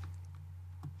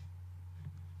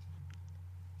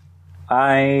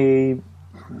 I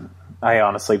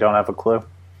honestly don't have a clue.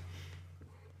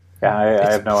 Yeah,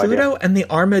 I have no idea. Pluto and the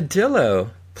Armadillo.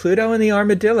 Pluto and the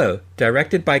Armadillo,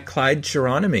 directed by Clyde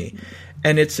Geronimi.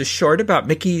 And it's a short about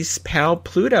Mickey's pal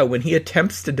Pluto when he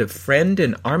attempts to befriend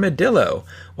an armadillo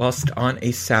whilst on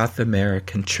a South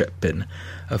American trip. And,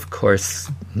 of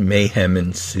course, mayhem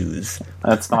ensues.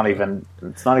 It's not even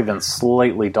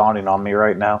slightly dawning on me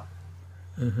right now.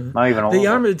 Mm-hmm. Not even a The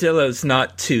armadillo's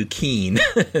not too keen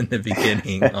in the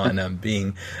beginning on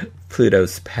being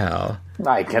Pluto's pal.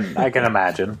 I can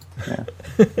imagine. Yeah.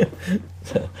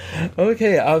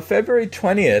 Okay, February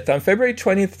 20th. On February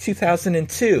 20th,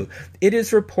 2002, it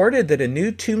is reported that a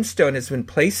new tombstone has been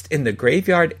placed in the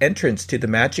graveyard entrance to the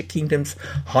Magic Kingdom's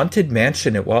Haunted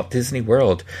Mansion at Walt Disney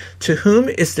World. To whom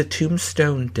is the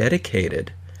tombstone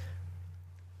dedicated?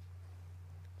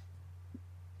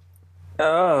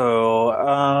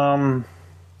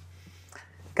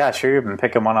 Gosh, you're even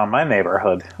picking one on my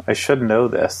neighborhood. I should know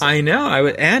this. I know. I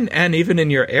would, and even in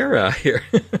your era here.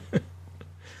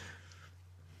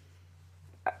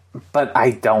 But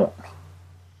I don't.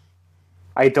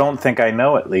 I don't think I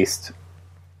know, at least.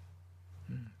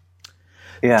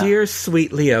 Yeah. Dear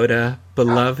sweet Leota,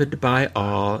 beloved by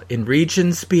all, in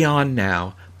regions beyond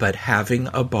now, but having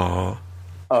a ball.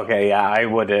 Okay, yeah,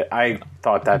 I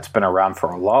thought that's been around for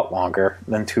a lot longer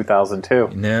than 2002.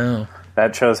 No.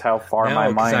 That shows how far my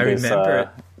mind is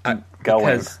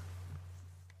going.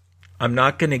 I'm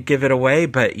not going to give it away,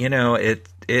 but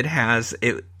it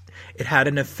had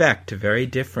an effect very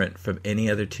different from any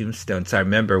other tombstones. I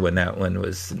remember when that one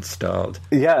was installed.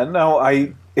 Yeah, no,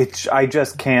 I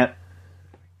just can't.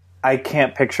 I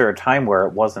can't picture a time where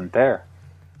it wasn't there,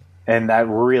 and that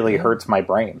really hurts my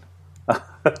brain.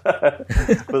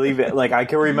 Believe it, like I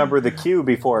can remember the queue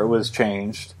before it was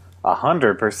changed.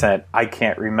 100%. I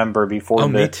can't remember before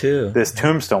me too. This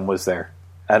tombstone was there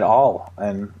at all,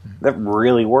 and that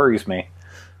really worries me.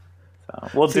 So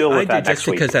we'll deal with that next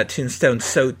week. Because that tombstone's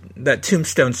so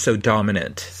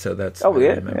dominant. So that's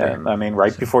I mean,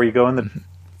 right before you go in the.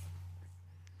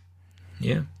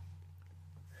 Yeah.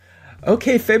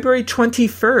 Okay, February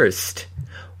 21st.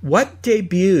 What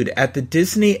debuted at the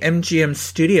Disney MGM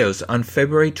Studios on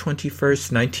February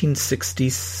 21st,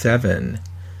 1967?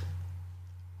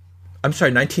 I'm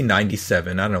sorry,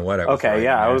 1997. I don't know what I was Okay,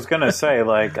 yeah, I was going to say,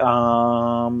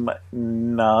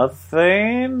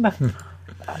 nothing.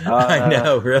 I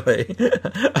know, really.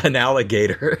 An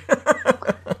alligator.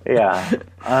 Yeah.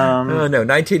 Oh, no,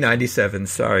 1997,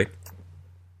 sorry.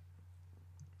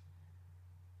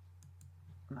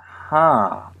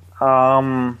 Huh.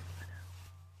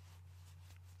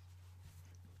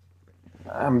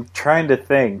 I'm trying to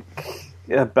think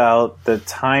about the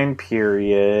time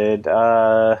period.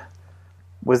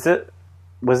 Was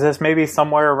this maybe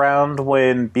somewhere around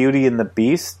when Beauty and the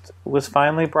Beast was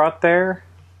finally brought there?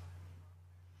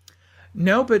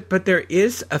 No, but there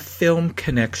is a film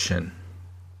connection.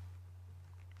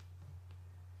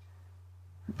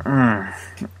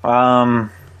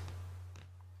 I'm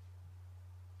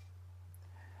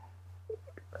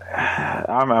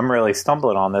really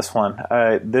stumbling on this one.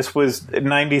 This was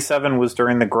 97 was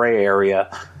during the gray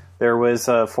area. There was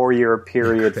a 4-year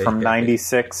period from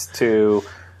 96 to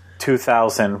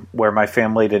 2000 where my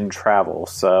family didn't travel.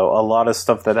 So a lot of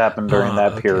stuff that happened during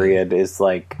that period is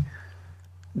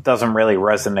doesn't really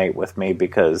resonate with me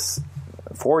because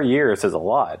 4 years is a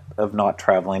lot of not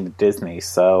traveling to Disney.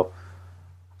 So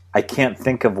I can't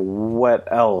think of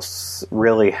what else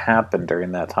really happened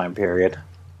during that time period.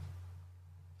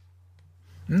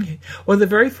 Okay. Well, the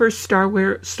very first Star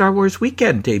Wars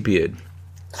weekend debuted.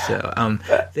 So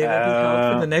they will be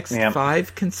held for the next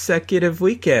 5 consecutive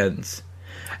weekends.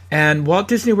 And Walt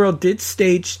Disney World did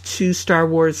stage 2 Star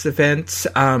Wars events,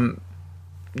 in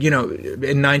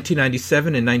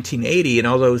 1997 and 1980. And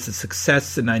although it was a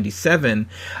success in 97,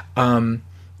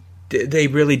 they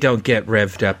really don't get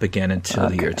revved up again until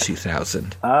the year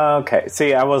 2000. Okay.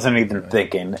 See, I wasn't even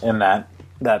thinking in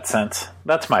that sense.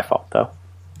 That's my fault, though.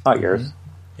 Not yours.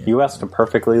 Yeah. You asked a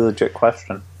perfectly legit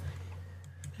question.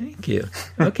 Thank you.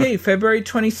 Okay, February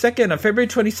 22nd. On February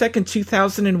 22nd,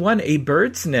 2001, a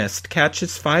bird's nest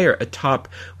catches fire atop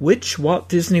which Walt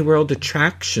Disney World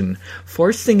attraction,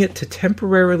 forcing it to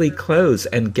temporarily close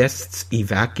and guests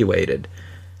evacuated.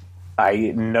 I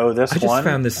know this one. I just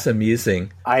found this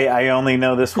amusing. I only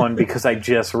know this one because I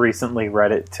just recently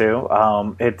read it, too.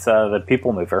 It's the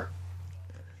People Mover.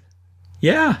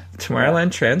 Yeah,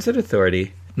 Tomorrowland Transit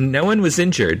Authority. No one was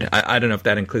injured. I don't know if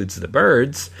that includes the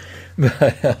birds.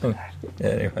 But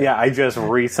anyway. Yeah, I just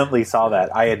recently saw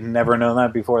that. I had never known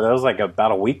that before. That was like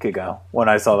about a week ago when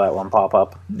I saw that one pop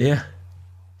up. Yeah.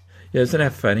 Yeah, isn't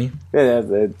that funny?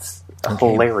 It's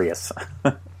hilarious.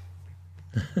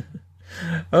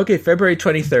 Okay, February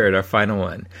 23rd, our final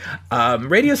one.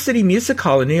 Radio City Music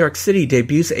Hall in New York City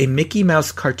debuts a Mickey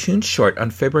Mouse cartoon short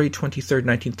on February 23rd,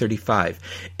 1935.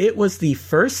 It was the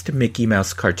first Mickey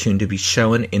Mouse cartoon to be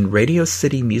shown in Radio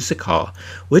City Music Hall.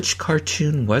 Which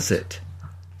cartoon was it?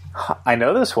 I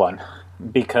know this one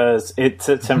because it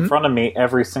sits in front of me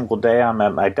every single day I'm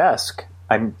at my desk.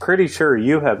 I'm pretty sure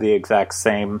you have the exact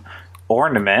same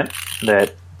ornament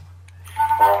that...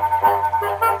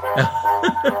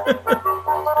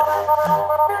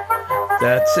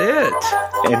 That's it.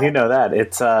 And you know that.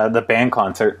 It's the band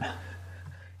concert.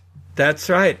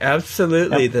 That's right.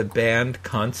 Absolutely. Yep. The band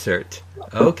concert.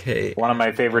 Okay. One of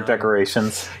my favorite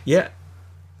decorations. Yeah.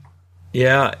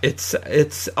 Yeah.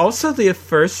 It's also the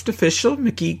first official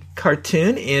Mickey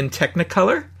cartoon in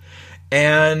Technicolor.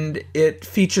 And it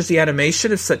features the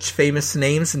animation of such famous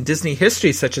names in Disney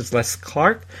history, such as Les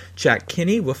Clark, Jack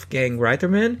Kinney, Wolfgang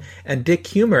Reitherman, and Dick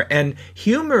Huemer. And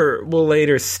Huemer will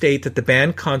later state that the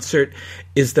band concert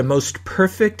is the most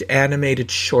perfect animated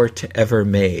short ever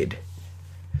made.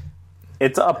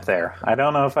 It's up there. I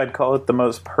don't know if I'd call it the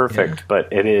most perfect,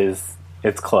 but it is.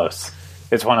 It's close.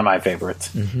 It's one of my favorites.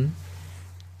 Mm-hmm.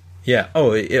 Yeah.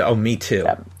 Oh, me too.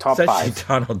 Yeah, top Especially 5.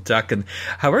 Donald Duck, and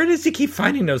where does he keep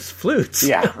finding those flutes?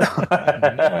 Yeah.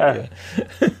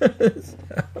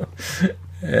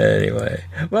 Anyway,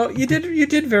 well, you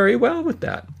did very well with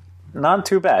that. Not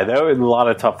too bad. There were a lot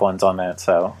of tough ones on that,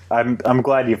 so I'm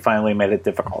glad you finally made it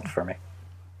difficult for me.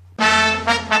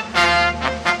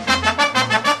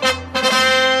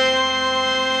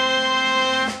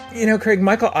 You know, Craig,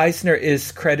 Michael Eisner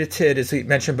is credited, as we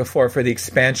mentioned before, for the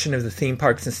expansion of the theme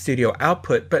parks and studio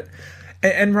output,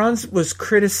 and Ron was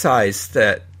criticized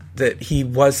that he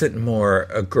wasn't more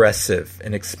aggressive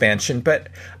in expansion, but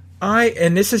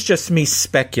and this is just me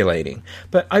speculating,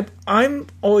 but I'm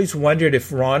always wondered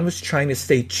if Ron was trying to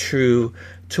stay true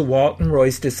to Walt and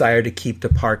Roy's desire to keep the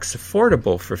parks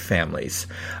affordable for families.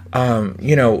 Ron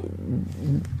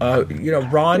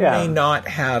may not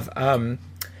have,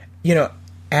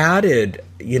 added,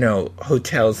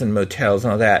 hotels and motels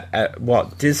and all that at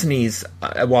Walt Disney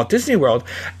World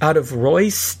out of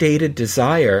Roy's stated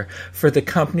desire for the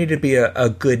company to be a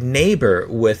good neighbor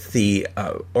with the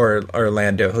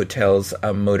Orlando hotels,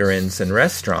 motor inns, and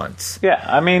restaurants. Yeah,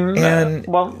 I mean,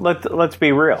 let's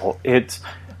be real. It's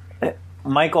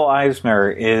Michael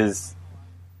Eisner is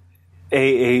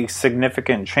a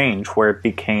significant change where it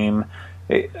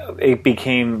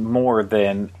became more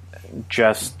than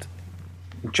just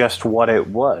what it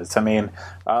was. I mean,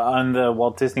 on the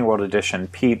Walt Disney World edition,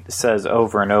 Pete says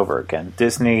over and over again,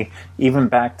 Disney, even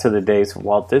back to the days of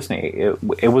Walt Disney,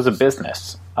 it was a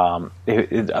business,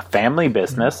 a family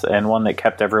business, and one that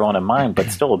kept everyone in mind,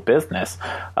 but still a business.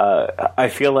 I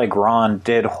feel like Ron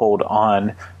did hold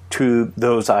on to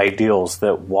those ideals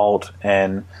that Walt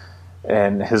and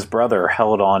his brother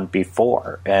held on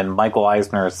before, and Michael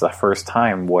Eisner is the first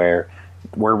time where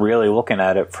we're really looking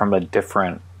at it from a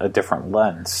different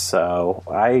lens. So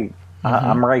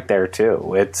I'm right there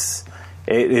too. It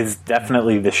is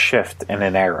definitely the shift in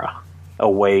an era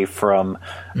away from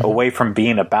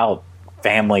being about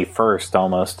family first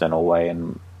almost in a way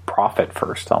and profit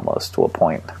first almost to a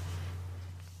point.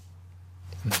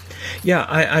 Yeah,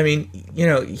 I mean,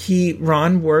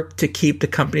 Ron worked to keep the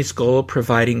company's goal of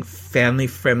providing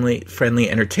family-friendly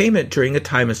entertainment during a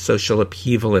time of social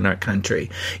upheaval in our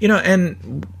country.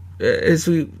 And as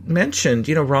we mentioned,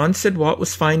 Ron said Walt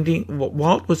was finding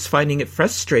it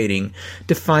frustrating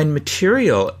to find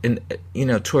material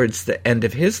towards the end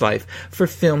of his life for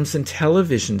films and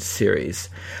television series.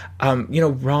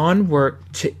 Ron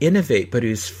worked to innovate, but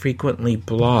he was frequently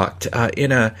blocked.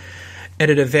 In at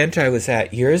an event I was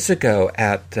at years ago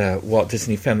at the Walt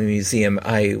Disney Family Museum,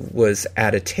 I was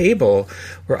at a table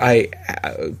where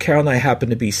Carol and I happened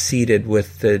to be seated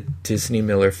with the Disney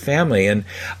Miller family. And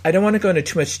I don't want to go into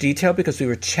too much detail because we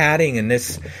were chatting, and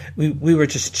we were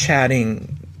just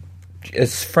chatting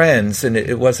as friends, and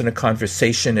it wasn't a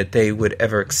conversation that they would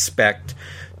ever expect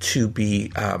to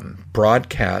be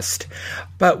broadcast.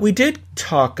 But we did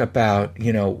talk about,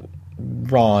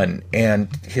 Ron and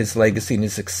his legacy and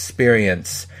his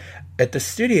experience at the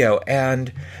studio,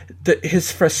 and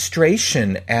his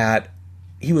frustration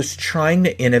he was trying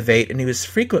to innovate and he was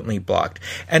frequently blocked.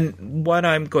 And what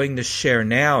I'm going to share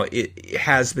now, it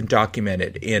has been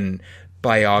documented in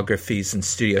biographies and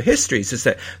studio histories, is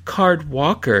that Card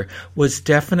Walker was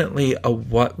definitely a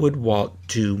what would Walt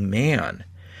do man.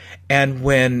 And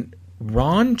when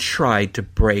Ron tried to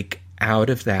break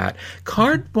out of that,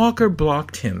 Card Walker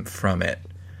blocked him from it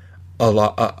a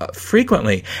lot,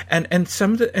 frequently. And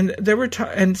some of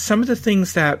the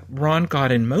things that Ron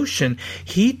got in motion,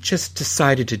 he just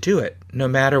decided to do it, no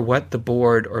matter what the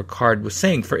board or Card was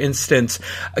saying. For instance,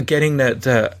 getting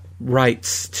the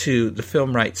rights to the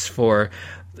film rights for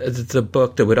the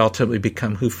book that would ultimately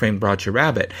become Who Framed Roger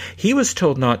Rabbit. He was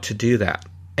told not to do that,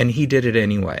 and he did it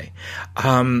anyway.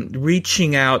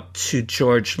 Reaching out to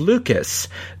George Lucas,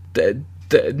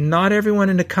 not everyone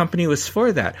in the company was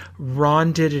for that.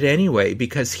 Ron did it anyway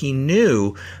because he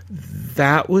knew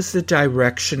that was the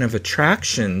direction of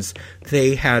attractions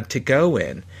they had to go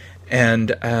in.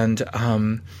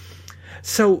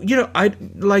 So, I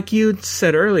like you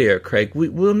said earlier, Craig,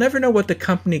 we'll never know what the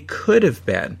company could have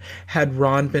been had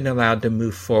Ron been allowed to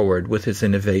move forward with his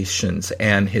innovations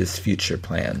and his future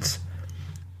plans.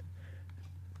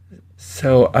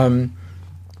 So,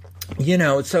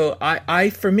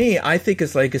 for me, I think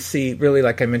his legacy, really,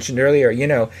 like I mentioned earlier,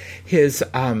 his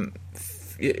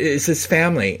is his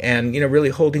family, and really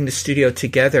holding the studio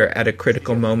together at a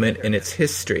critical moment in its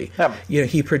history. Yeah.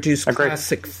 He produced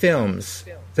classic films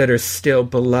that are still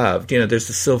beloved. There's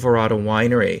the Silverado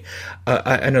Winery,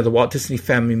 I know the Walt Disney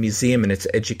Family Museum and its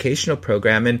educational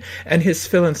program, and his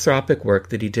philanthropic work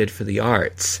that he did for the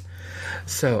arts.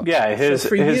 So yeah,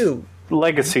 his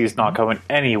legacy is not going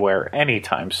anywhere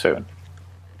anytime soon.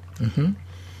 Mm-hmm.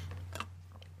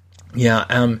 Yeah,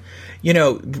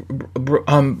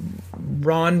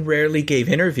 Ron rarely gave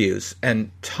interviews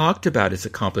and talked about his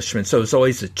accomplishments, so it was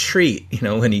always a treat,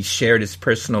 when he shared his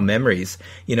personal memories,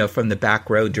 from the back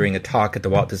row during a talk at the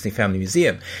Walt Disney Family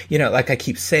Museum. Like I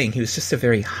keep saying, he was just a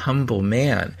very humble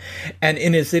man. And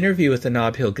in his interview with the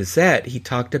Nob Hill Gazette, he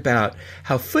talked about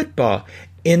how football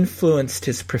influenced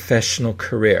his professional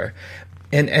career.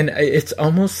 And it's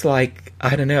almost like,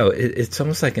 I don't know, it's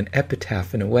almost like an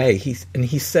epitaph in a way. He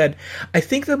said, I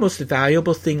think the most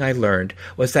valuable thing I learned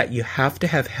was that you have to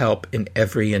have help in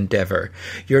every endeavor.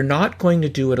 You're not going to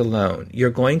do it alone. You're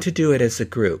going to do it as a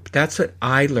group. That's what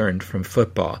I learned from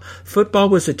football. Football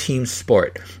was a team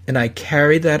sport, and I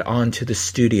carried that on to the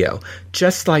studio,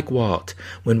 just like Walt.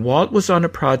 When Walt was on a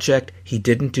project, he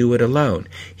didn't do it alone.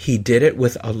 He did it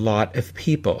with a lot of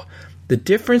people. The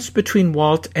difference between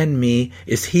Walt and me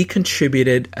is he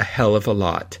contributed a hell of a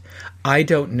lot. I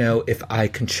don't know if I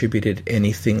contributed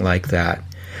anything like that.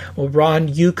 Well, Ron,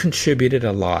 you contributed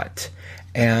a lot,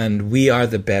 and we are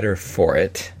the better for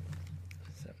it.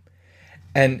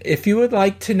 And if you would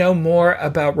like to know more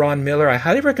about Ron Miller, I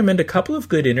highly recommend a couple of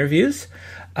good interviews.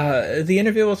 The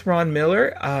interview with Ron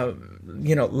Miller,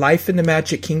 Life in the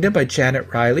Magic Kingdom by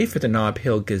Janet Riley for the Nob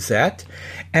Hill Gazette,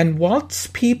 and Walt's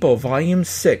People, Volume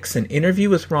 6, an interview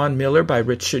with Ron Miller by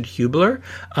Richard Hubler,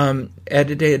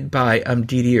 edited by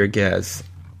Didier Guez.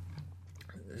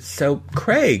 So,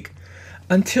 Craig,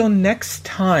 until next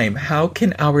time, how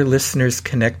can our listeners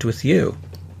connect with you?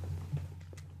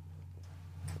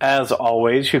 As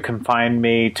always, you can find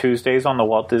me Tuesdays on the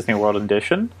Walt Disney World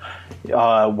Edition,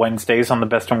 Wednesdays on the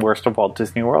Best and Worst of Walt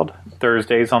Disney World,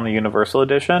 Thursdays on the Universal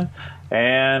Edition,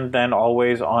 and then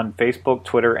always on Facebook,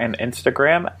 Twitter, and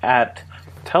Instagram at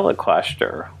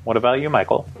Teleclaster. What about you,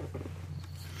 Michael?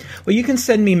 Well, you can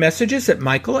send me messages at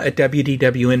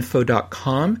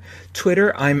michael@wdwinfo.com.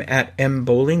 Twitter, I'm at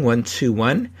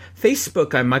mbowling121.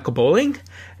 Facebook, I'm Michael Bowling.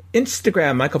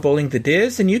 Instagram, Michael Bowling the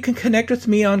Diz, and you can connect with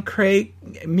me on Craig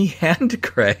me and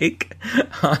Craig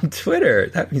on Twitter.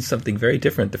 That means something very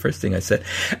different, the first thing I said,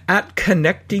 at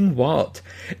Connecting Walt.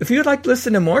 If you would like to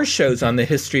listen to more shows on the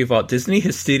history of Walt Disney,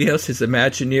 his studios, his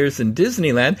Imagineers, and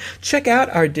Disneyland, check out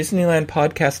our Disneyland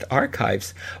podcast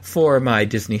archives for my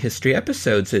Disney history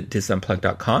episodes at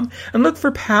disunplug.com, and look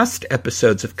for past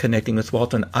episodes of Connecting with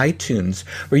Walt on iTunes,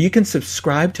 where you can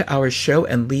subscribe to our show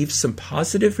and leave some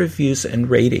positive reviews and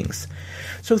ratings.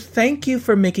 So thank you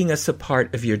for making us a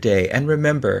part of your day. And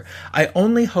remember, I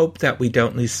only hope that we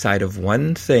don't lose sight of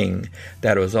one thing,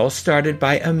 that it was all started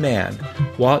by a man,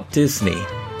 Walt Disney,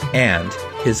 and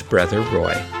his brother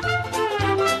Roy.